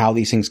about how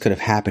these things could have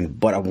happened.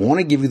 But I want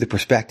to give you the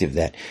perspective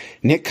that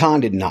Nick Khan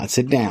did not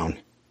sit down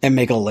and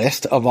make a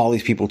list of all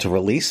these people to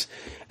release,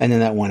 and then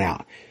that went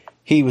out.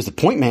 He was the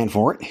point man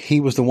for it. He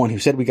was the one who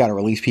said we got to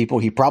release people.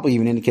 He probably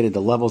even indicated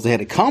the levels they had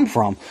to come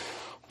from,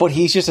 but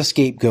he's just a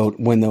scapegoat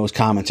when those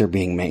comments are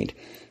being made.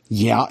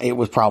 Yeah, it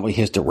was probably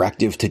his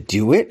directive to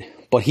do it,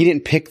 but he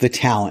didn't pick the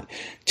talent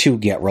to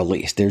get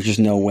released. There's just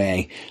no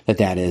way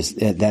that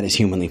is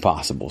humanly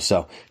possible.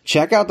 So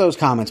check out those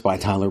comments by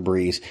Tyler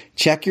Breeze.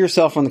 Check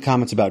yourself on the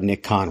comments about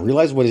Nick Khan.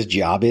 Realize what his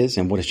job is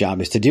and what his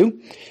job is to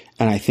do.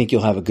 And I think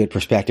you'll have a good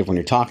perspective when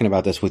you're talking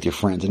about this with your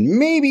friends and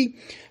maybe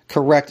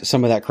correct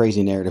some of that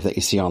crazy narrative that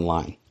you see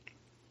online.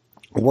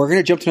 We're going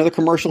to jump to another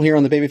commercial here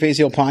on the Babyface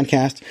Heel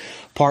podcast,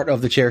 part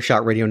of the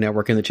Chairshot Radio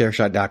Network and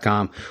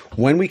thechairshot.com.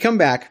 When we come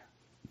back,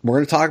 we're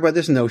going to talk about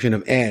this notion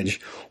of Edge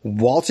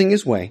waltzing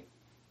his way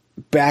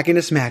back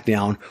into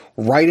SmackDown,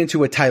 right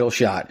into a title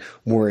shot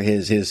where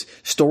his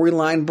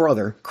storyline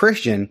brother,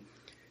 Christian,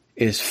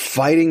 is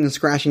fighting and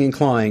scratching and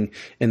clawing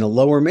in the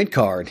lower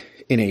mid-card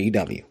in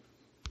AEW.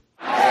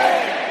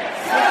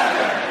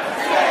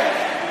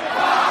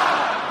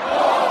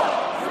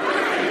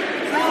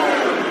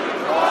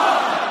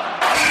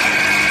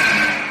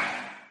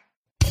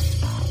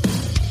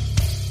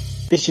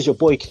 This is your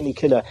boy Kenny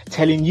Killer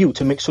telling you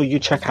to make sure you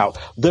check out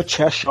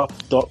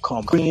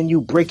thechairshot.com, bringing you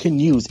breaking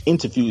news,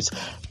 interviews,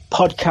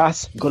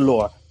 podcasts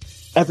galore,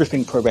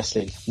 everything pro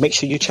wrestling. Make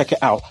sure you check it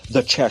out,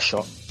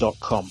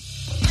 thechairshot.com.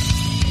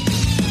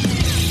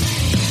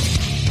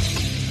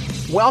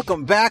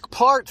 Welcome back,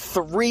 part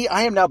 3.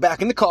 I am now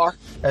back in the car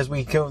as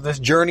we go this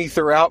journey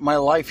throughout my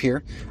life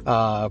here.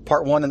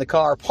 Part 1 in the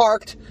car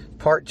parked,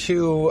 part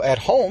 2 at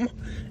home,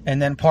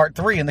 and then part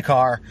 3 in the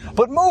car,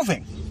 but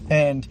moving.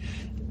 And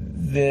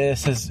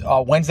this is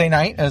Wednesday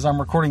night as I'm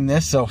recording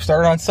this, so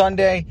started on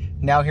Sunday.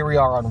 Now here we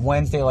are on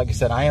Wednesday. Like I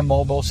said, I am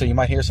mobile, so you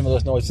might hear some of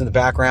those noises in the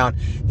background.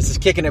 This is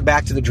kicking it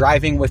back to the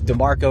driving with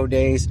DeMarco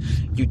days.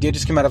 You did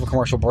just come out of a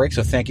commercial break,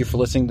 so thank you for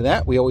listening to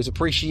that. We always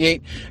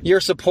appreciate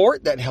your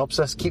support. That helps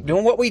us keep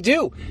doing what we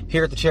do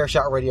here at the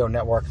Chairshot Radio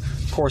Network.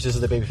 Of course, this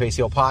is the Babyface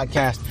Heel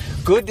podcast.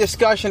 Good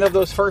discussion of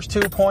those first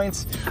 2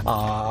 points.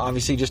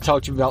 Obviously, just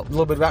talked to you about a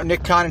little bit about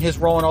Nick Khan and his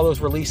role in all those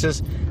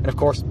releases, and of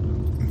course,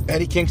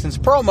 Eddie Kingston's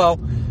promo.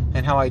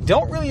 And how I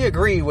don't really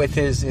agree with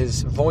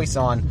his voice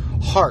on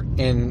Hart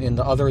in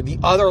the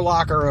other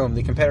locker room,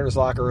 the competitor's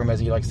locker room, as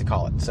he likes to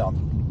call it. So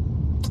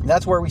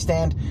that's where we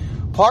stand.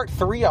 Part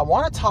 3, I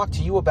want to talk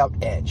to you about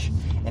Edge.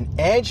 And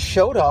Edge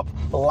showed up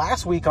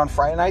last week on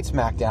Friday Night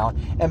SmackDown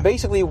and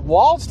basically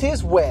waltzed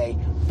his way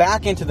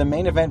back into the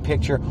main event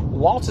picture,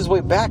 waltzed his way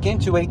back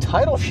into a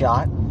title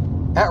shot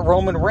at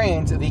Roman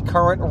Reigns, the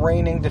current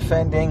reigning,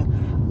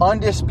 defending,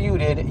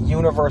 undisputed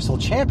Universal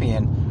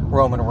Champion,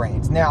 Roman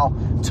Reigns. Now,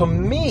 to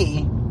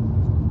me,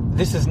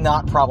 this is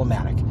not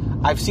problematic.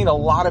 I've seen a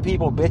lot of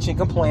people bitch and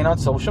complain on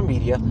social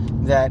media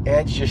that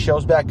Edge just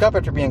shows back up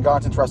after being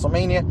gone since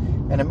WrestleMania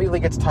and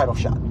immediately gets a title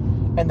shot.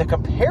 And the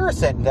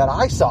comparison that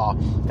I saw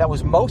that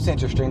was most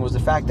interesting was the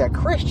fact that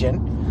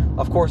Christian,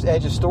 of course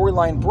Edge's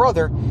storyline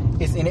brother,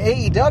 is in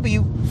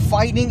AEW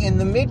fighting in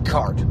the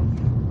mid-card.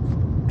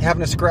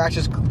 having to scratch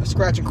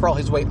and crawl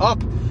his way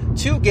up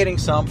to getting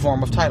some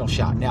form of title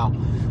shot. Now,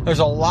 there's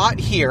a lot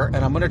here, and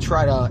I'm going to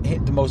try to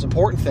hit the most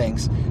important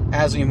things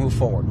as we move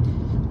forward.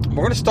 We're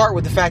going to start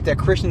with the fact that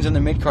Christian's in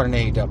the mid-card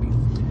in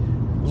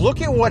AEW.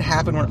 Look at what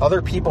happened when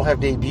other people have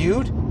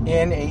debuted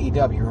in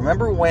AEW.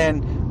 Remember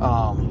when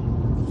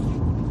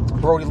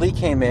Brody Lee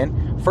came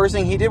in? First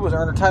thing he did was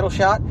earn a title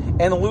shot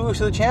and lose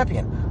to the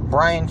champion.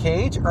 Brian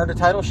Cage earned a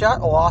title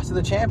shot, lost to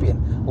the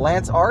champion.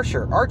 Lance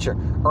Archer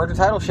earned a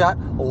title shot,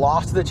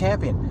 lost to the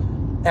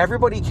champion.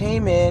 Everybody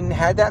came in,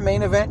 had that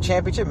main event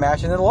championship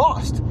match, and then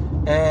lost.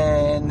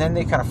 And then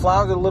they kind of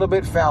floundered a little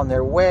bit, found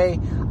their way.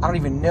 I don't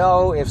even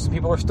know if some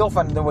people are still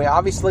finding their way.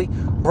 Obviously,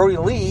 Brody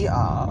Lee,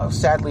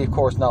 sadly, of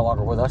course, no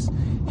longer with us,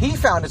 he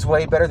found his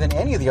way better than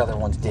any of the other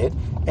ones did,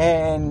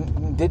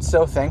 and did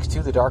so thanks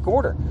to the Dark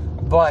Order.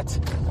 But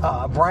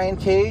Brian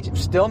Cage,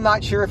 still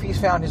not sure if he's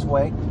found his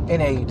way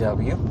in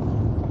AEW.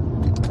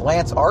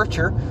 Lance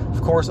Archer,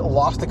 of course,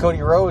 lost to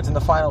Cody Rhodes in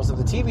the finals of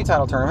the TV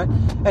title tournament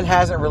and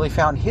hasn't really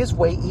found his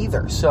way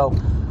either. So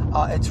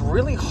it's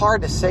really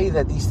hard to say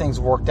that these things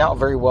worked out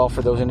very well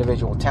for those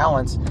individual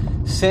talents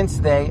since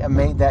they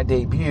made that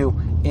debut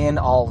in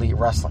All Elite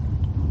Wrestling.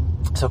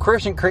 So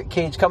Christian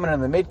Cage coming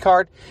in the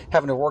mid-card,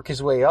 having to work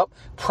his way up,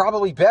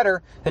 probably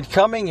better than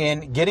coming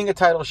in, getting a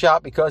title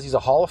shot because he's a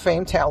Hall of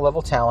Fame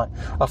level talent,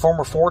 a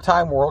former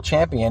 4-time world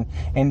champion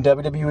in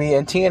WWE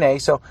and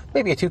TNA, so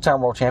maybe a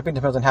 2-time world champion,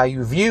 depends on how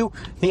you view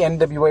the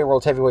NWA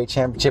World Heavyweight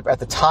Championship at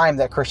the time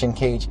that Christian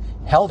Cage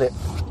held it.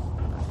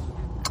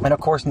 And, of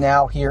course,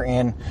 now here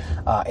in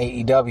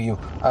AEW,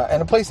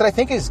 and a place that I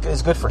think is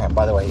good for him,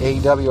 by the way.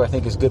 AEW, I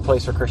think, is a good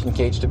place for Christian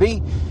Cage to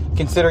be,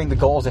 considering the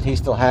goals that he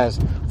still has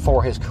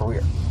for his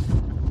career.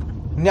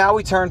 Now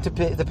we turn to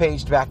the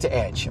page back to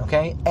Edge,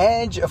 okay?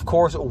 Edge, of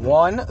course,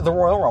 won the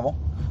Royal Rumble,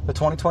 the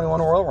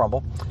 2021 Royal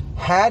Rumble,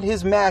 had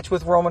his match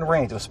with Roman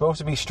Reigns. It was supposed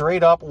to be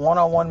straight up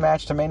one-on-one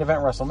match to main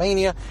event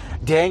WrestleMania.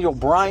 Daniel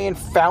Bryan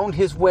found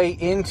his way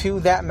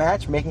into that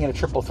match, making it a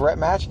triple threat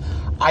match.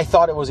 I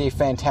thought it was a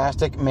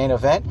fantastic main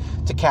event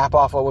to cap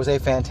off what was a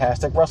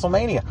fantastic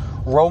WrestleMania.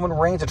 Roman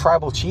Reigns, a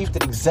tribal chief,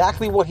 did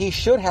exactly what he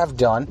should have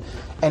done,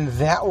 and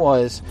that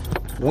was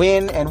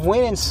win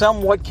in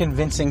somewhat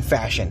convincing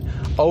fashion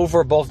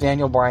over both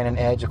Daniel Bryan and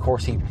Edge. Of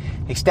course, he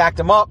stacked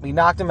them up, he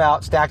knocked them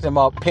out, stacked them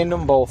up, pinned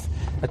them both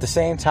at the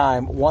same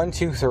time, 1,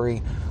 2,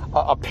 3.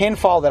 A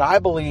pinfall that I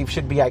believe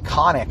should be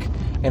iconic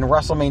in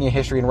WrestleMania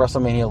history and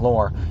WrestleMania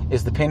lore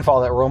is the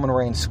pinfall that Roman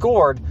Reigns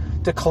scored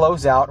to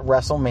close out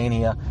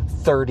WrestleMania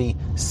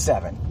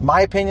 37.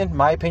 My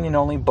opinion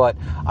only, but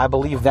I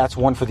believe that's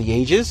one for the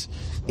ages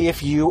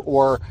if you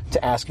were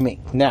to ask me.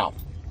 Now,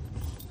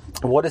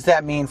 what does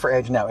that mean for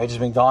Edge now? Edge has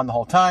been gone the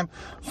whole time.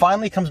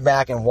 Finally comes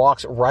back and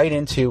walks right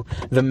into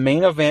the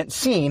main event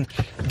scene.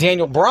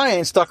 Daniel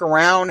Bryan stuck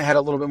around, had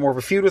a little bit more of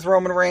a feud with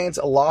Roman Reigns,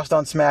 lost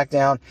on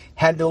SmackDown,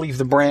 had to leave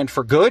the brand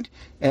for good,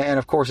 and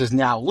of course is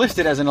now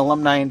listed as an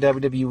alumni in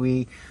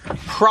WWE.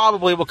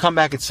 Probably will come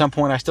back at some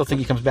point. I still think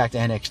he comes back to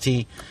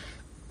NXT.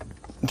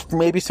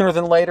 Maybe sooner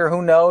than later,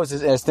 who knows,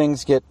 as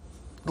things get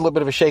a little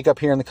bit of a shake-up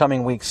here in the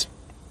coming weeks.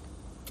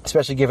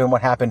 Especially given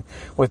what happened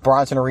with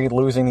Bronson Reed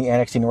losing the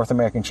NXT North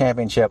American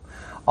Championship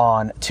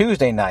on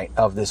Tuesday night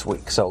of this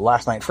week. So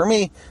last night for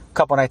me, a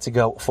couple nights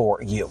ago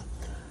for you.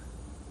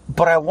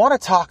 But I want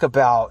to talk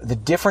about the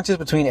differences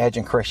between Edge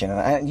and Christian.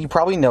 And you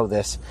probably know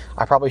this.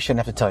 I probably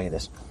shouldn't have to tell you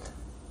this.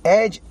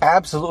 Edge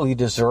absolutely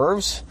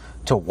deserves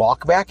to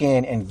walk back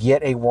in and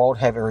get a World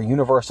Heavyweight or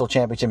Universal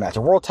Championship match,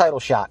 a world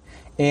title shot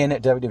in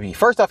WWE.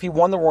 First off, he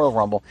won the Royal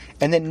Rumble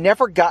and then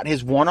never got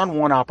his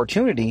one-on-one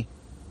opportunity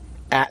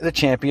at the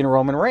champion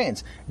Roman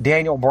Reigns.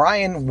 Daniel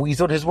Bryan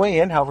weaseled his way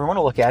in, however you want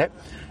to look at it,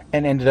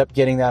 and ended up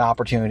getting that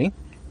opportunity.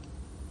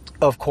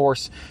 Of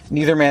course,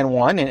 neither man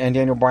won, and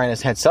Daniel Bryan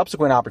has had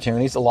subsequent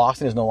opportunities,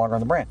 lost, and is no longer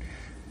on the brand.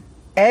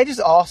 Edge is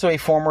also a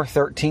former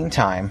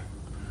 13-time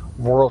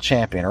world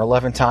champion, or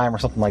 11-time, or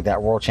something like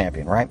that, world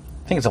champion, right?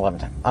 I think it's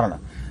 11-time. I don't know.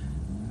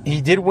 He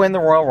did win the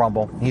Royal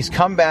Rumble. He's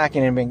come back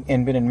and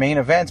been in main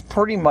events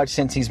pretty much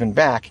since he's been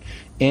back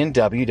in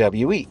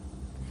WWE.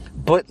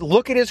 But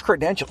look at his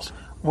credentials.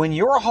 When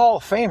you're a Hall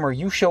of Famer,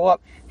 you show up,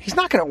 he's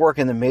not going to work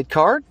in the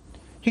mid-card.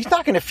 He's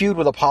not going to feud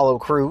with Apollo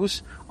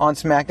Crews on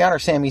SmackDown or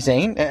Sami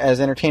Zayn, as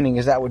entertaining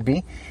as that would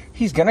be.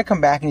 He's going to come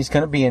back and he's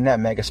going to be in that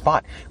mega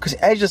spot. Because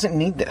Edge doesn't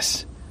need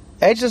this.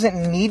 Edge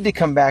doesn't need to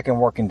come back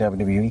and work in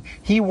WWE.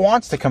 He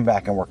wants to come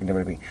back and work in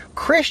WWE.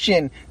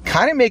 Christian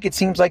kind of make it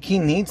seem like he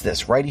needs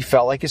this, right? He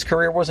felt like his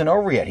career wasn't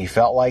over yet. He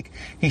felt like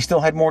he still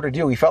had more to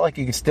do. He felt like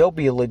he could still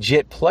be a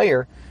legit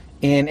player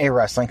in a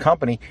wrestling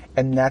company,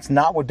 and that's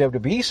not what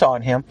WWE saw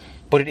in him,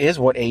 but it is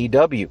what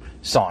AEW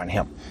saw in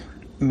him.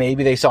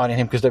 Maybe they saw it in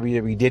him because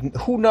WWE didn't.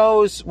 Who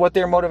knows what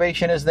their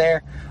motivation is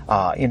there?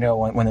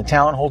 When the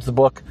talent holds the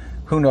book,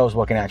 who knows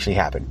what can actually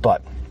happen.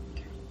 But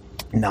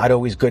not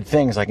always good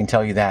things, I can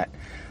tell you that.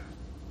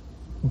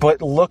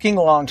 But looking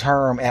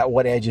long-term at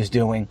what Edge is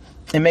doing,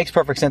 it makes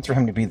perfect sense for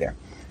him to be there.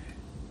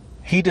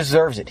 He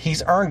deserves it.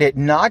 He's earned it,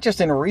 not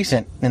just in the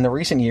recent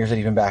years that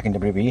he's been back in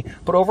WWE,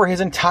 but over his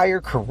entire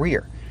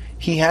career.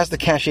 He has the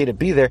cachet to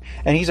be there,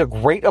 and he's a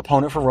great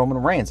opponent for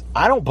Roman Reigns.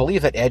 I don't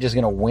believe that Edge is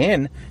going to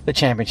win the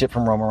championship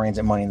from Roman Reigns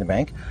at Money in the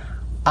Bank.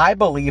 I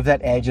believe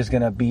that Edge is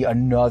going to be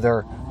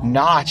another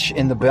notch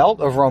in the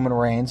belt of Roman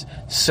Reigns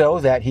so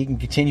that he can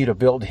continue to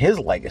build his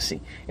legacy.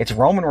 It's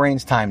Roman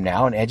Reigns' time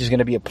now, and Edge is going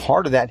to be a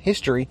part of that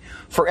history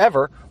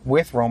forever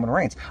with Roman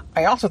Reigns.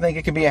 I also think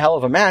it can be a hell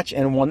of a match,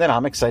 and one that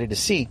I'm excited to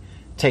see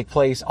take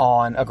place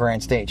on a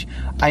grand stage.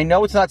 I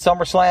know it's not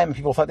SummerSlam.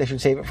 People thought they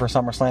should save it for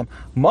SummerSlam.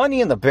 Money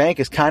in the Bank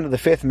is kind of the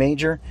fifth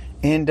major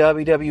in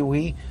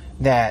WWE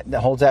that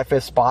holds that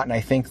fifth spot, and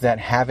I think that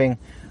having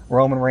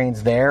Roman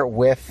Reigns there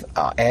with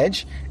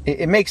Edge,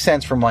 it makes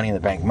sense for Money in the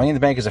Bank. Money in the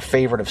Bank is a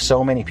favorite of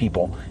so many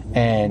people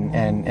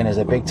and is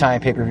a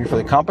big-time pay-per-view for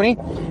the company,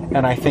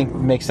 and I think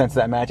makes sense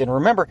that match. And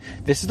remember,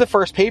 this is the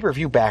first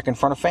pay-per-view back in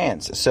front of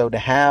fans, so to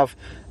have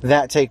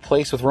that take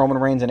place with Roman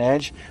Reigns and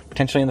Edge,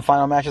 potentially in the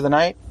final match of the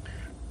night,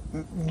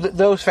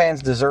 those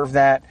fans deserve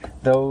that,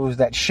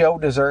 that show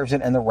deserves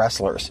it, and the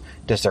wrestlers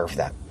deserve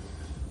that.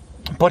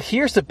 But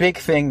here's the big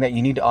thing that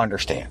you need to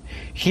understand.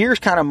 Here's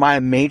kind of my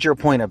major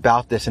point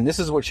about this, and this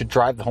is what should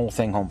drive the whole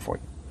thing home for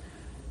you.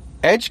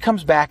 Edge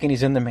comes back and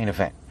he's in the main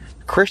event.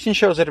 Christian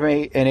shows up in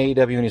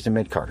AEW and he's a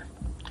mid-carder.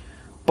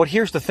 But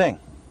here's the thing.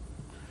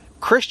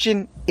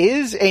 Christian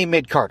is a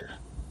mid-carder.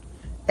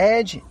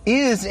 Edge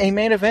is a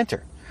main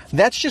eventer.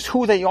 That's just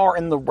who they are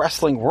in the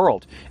wrestling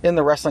world, in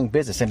the wrestling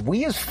business. And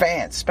we as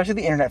fans, especially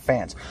the internet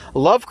fans,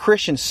 love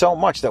Christian so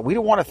much that we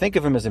don't want to think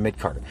of him as a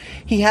mid-carder.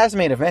 He has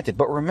main evented,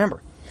 but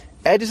remember,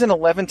 Edge is an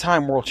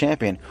 11-time world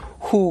champion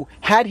who,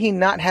 had he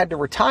not had to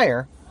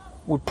retire,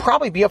 would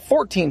probably be a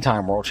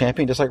 14-time world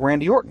champion, just like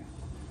Randy Orton.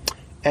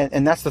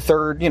 And that's the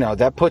third,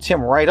 that puts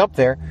him right up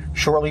there,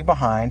 shortly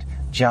behind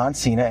John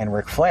Cena and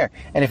Ric Flair.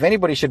 And if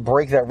anybody should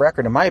break that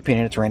record, in my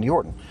opinion, it's Randy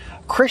Orton.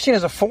 Christian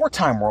is a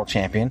 4-time world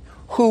champion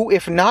who,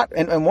 if not,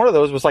 and one of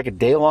those was like a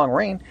day-long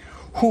reign,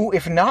 who,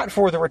 if not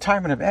for the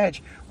retirement of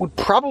Edge, would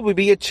probably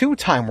be a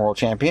 2-time world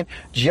champion,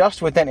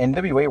 just with that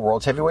NWA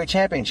World's Heavyweight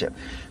Championship.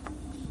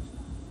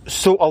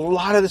 So a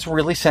lot of this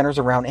really centers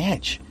around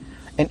Edge.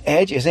 And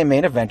Edge is a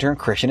main eventer and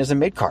Christian is a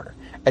mid-carder.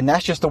 And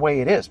that's just the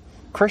way it is.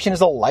 Christian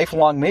is a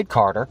lifelong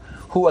mid-carder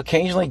who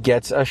occasionally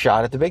gets a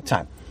shot at the big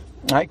time.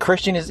 All right,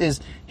 Christian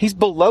he's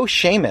below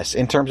Sheamus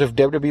in terms of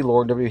WWE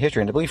lore and WWE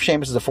history. And I believe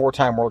Sheamus is a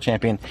 4-time world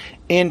champion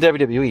in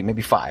WWE,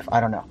 maybe 5,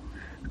 I don't know.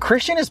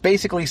 Christian is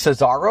basically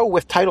Cesaro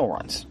with title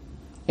runs,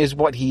 is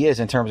what he is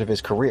in terms of his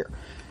career.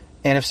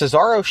 And if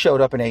Cesaro showed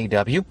up in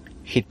AEW,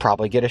 he'd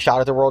probably get a shot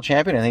at the world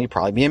champion and then he'd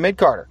probably be a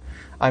mid-carder.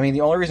 I mean,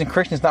 the only reason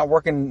Christian's not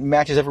working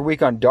matches every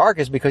week on Dark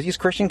is because he's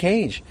Christian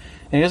Cage,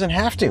 and he doesn't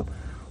have to.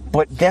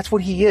 But that's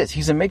what he is.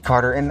 He's a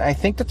mid-carder, and I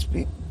think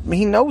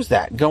he knows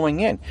that going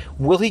in.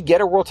 Will he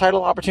get a world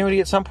title opportunity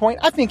at some point?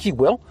 I think he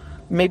will.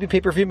 Maybe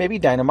pay-per-view, maybe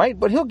Dynamite,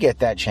 but he'll get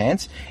that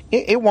chance.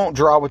 It won't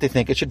draw what they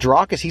think it should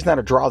draw, because he's not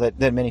a draw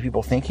that many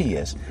people think he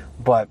is.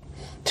 But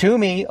to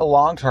me,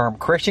 long-term,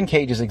 Christian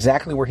Cage is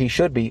exactly where he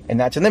should be, and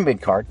that's in the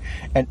mid-card.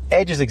 And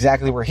Edge is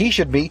exactly where he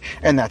should be,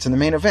 and that's in the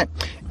main event.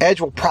 Edge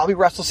will probably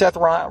wrestle Seth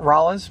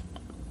Rollins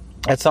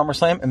at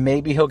SummerSlam, and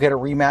maybe he'll get a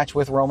rematch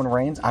with Roman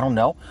Reigns. I don't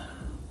know.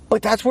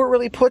 But that's where it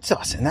really puts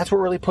us, and that's where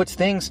it really puts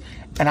things,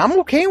 and I'm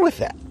okay with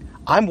that.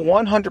 I'm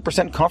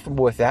 100%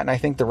 comfortable with that, and I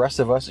think the rest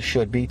of us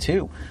should be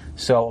too.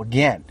 So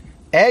again,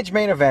 Edge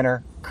main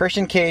eventer,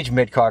 Christian Cage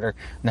mid-carder,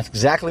 and that's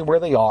exactly where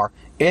they are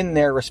in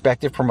their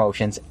respective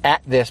promotions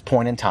at this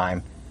point in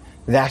time.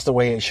 That's the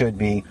way it should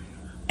be.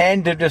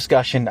 End of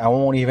discussion. I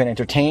won't even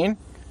entertain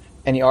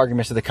any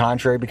arguments to the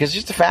contrary, because it's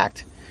just a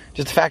fact.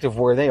 Just the fact of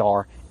where they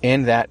are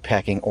in that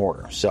pecking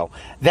order. So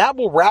that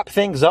will wrap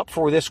things up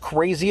for this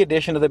crazy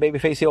edition of the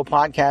Babyface Heel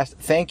podcast.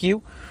 Thank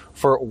you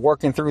for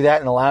working through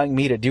that and allowing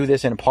me to do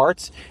this in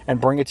parts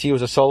and bring it to you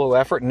as a solo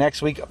effort.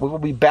 Next week, we will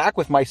be back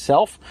with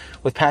myself,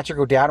 with Patrick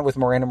O'Dowd, and with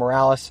Miranda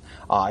Morales.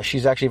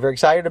 She's actually very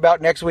excited about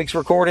next week's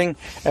recording,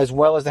 as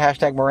well as the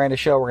hashtag Miranda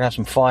Show. We're going to have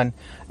some fun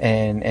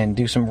and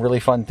do some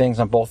really fun things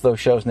on both those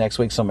shows next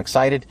week. So I'm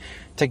excited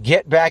to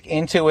get back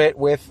into it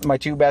with my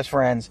two best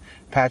friends,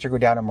 Patrick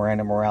O'Dowd and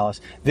Miranda Morales.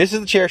 This is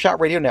the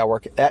Chairshot Radio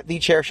Network at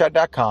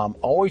thechairshot.com.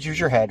 Always use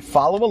your head.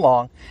 Follow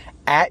along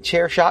at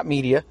Chairshot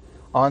Media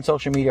on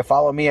social media.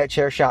 Follow me at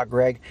Chairshot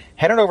Greg.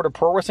 Head on over to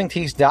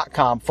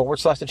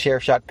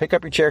ProWrestlingTees.com/thechairshot. Pick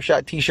up your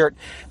Chairshot t-shirt.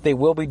 They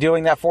will be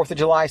doing that 4th of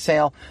July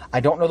sale. I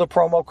don't know the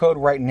promo code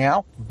right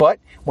now, but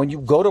when you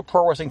go to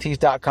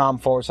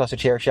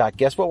ProWrestlingTees.com/thechairshot,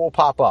 guess what will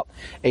pop up?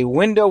 A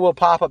window will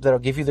pop up that'll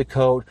give you the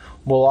code.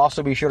 We'll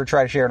also be sure to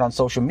try to share it on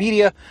social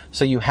media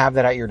so you have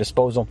that at your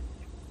disposal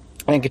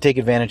and can take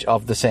advantage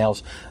of the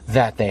sales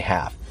that they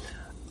have.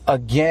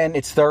 Again,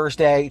 it's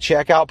Thursday.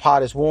 Check out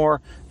Pot is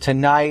War.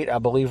 Tonight, I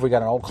believe we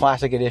got an old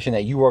classic edition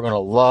that you are going to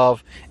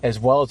love, as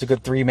well as a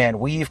good 3-man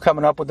weave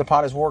coming up with the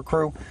Pot is War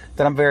crew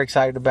that I'm very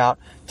excited about.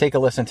 Take a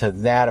listen to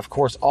that. Of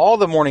course, all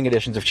the morning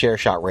editions of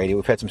Chairshot Radio.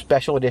 We've had some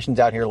special editions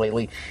out here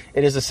lately.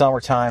 It is the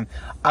summertime.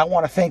 I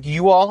want to thank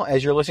you all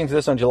as you're listening to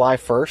this on July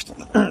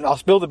 1st. I'll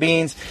spill the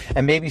beans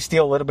and maybe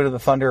steal a little bit of the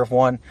thunder of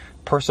one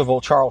Percival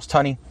Charles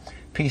Tunney,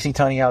 PC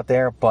Tunney out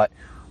there, but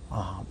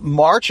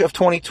March of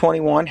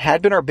 2021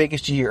 had been our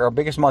biggest year, our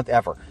biggest month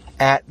ever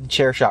at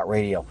Chairshot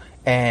Radio.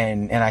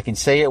 And I can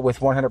say it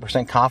with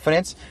 100%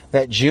 confidence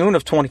that June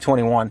of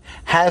 2021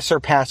 has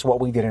surpassed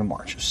what we did in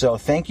March. So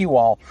thank you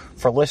all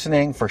for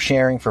listening, for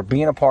sharing, for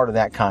being a part of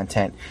that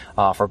content,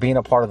 for being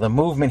a part of the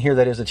movement here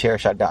that is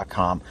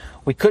thechairshot.com.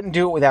 We couldn't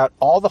do it without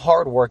all the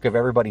hard work of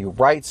everybody who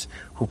writes,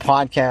 who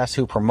podcasts,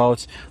 who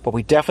promotes, but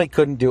we definitely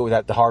couldn't do it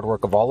without the hard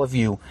work of all of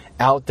you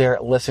out there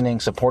listening,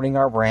 supporting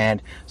our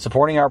brand,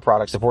 supporting our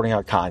product, supporting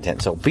our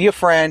content. So be a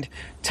friend,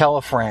 tell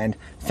a friend.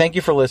 Thank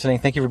you for listening.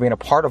 Thank you for being a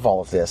part of all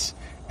of this.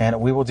 And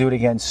we will do it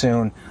again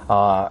soon.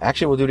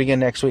 Actually, we'll do it again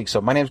next week.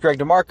 So my name is Greg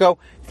DeMarco.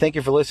 Thank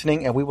you for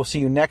listening, and we will see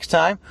you next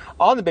time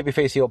on the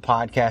Babyface Heel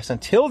Podcast.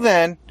 Until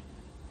then,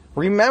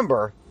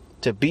 remember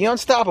to be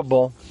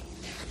unstoppable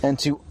and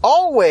to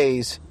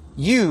always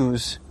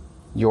use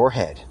your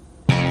head.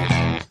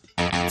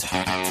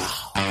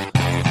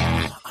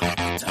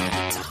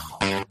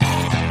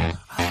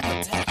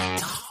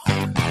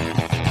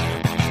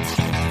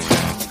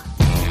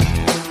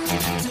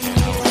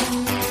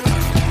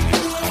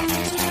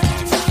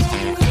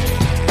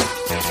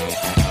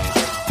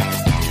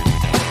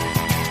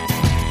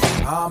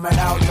 I'm an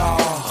outlaw.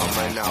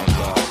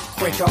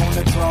 Quick on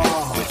the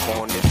draw.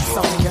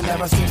 Something you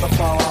never seen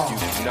before.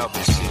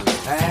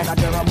 And I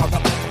dare a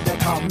motherfucker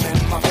come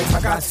in my face.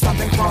 I got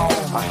something from.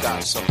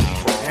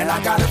 And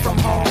I got it from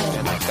home.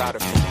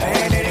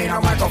 And it ain't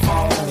a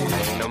microphone.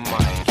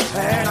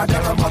 And I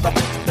dare a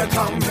motherfucker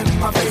come in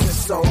my face.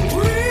 It's so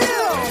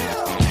real.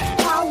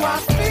 How I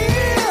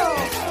feel.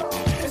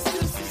 It's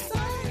just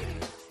society.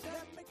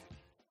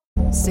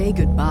 Say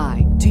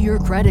goodbye to your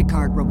credit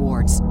card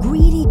rewards.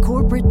 Greedy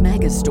corporate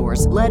mega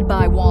stores, led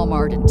by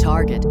Walmart and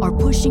Target, are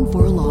pushing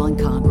for a law in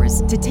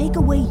Congress to take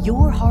away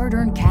your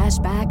hard-earned cash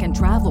back and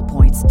travel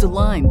points to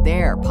line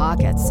their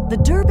pockets. The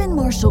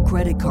Durbin-Marshall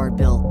credit card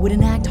bill would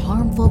enact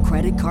harmful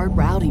credit card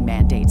routing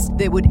mandates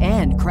that would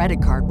end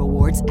credit card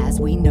rewards as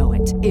we know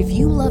it. If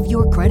you love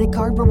your credit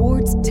card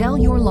rewards, tell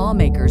your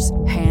lawmakers,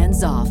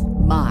 hands off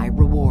my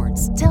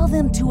rewards. Tell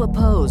them to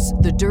oppose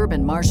the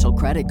Durbin-Marshall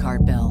credit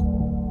card bill.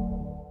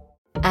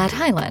 At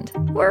Highland,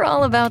 we're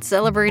all about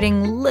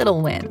celebrating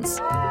little wins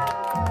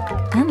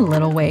and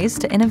little ways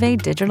to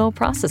innovate digital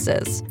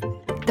processes.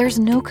 There's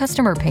no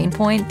customer pain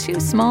point too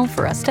small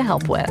for us to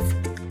help with.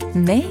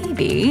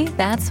 Maybe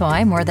that's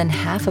why more than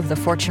half of the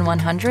Fortune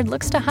 100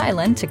 looks to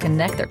Highland to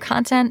connect their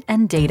content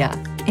and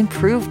data,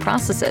 improve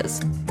processes,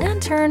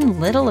 and turn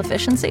little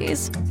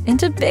efficiencies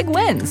into big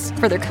wins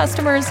for their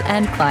customers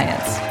and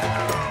clients.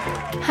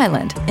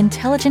 Highland,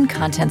 intelligent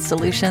content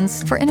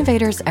solutions for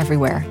innovators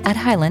everywhere at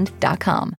highland.com.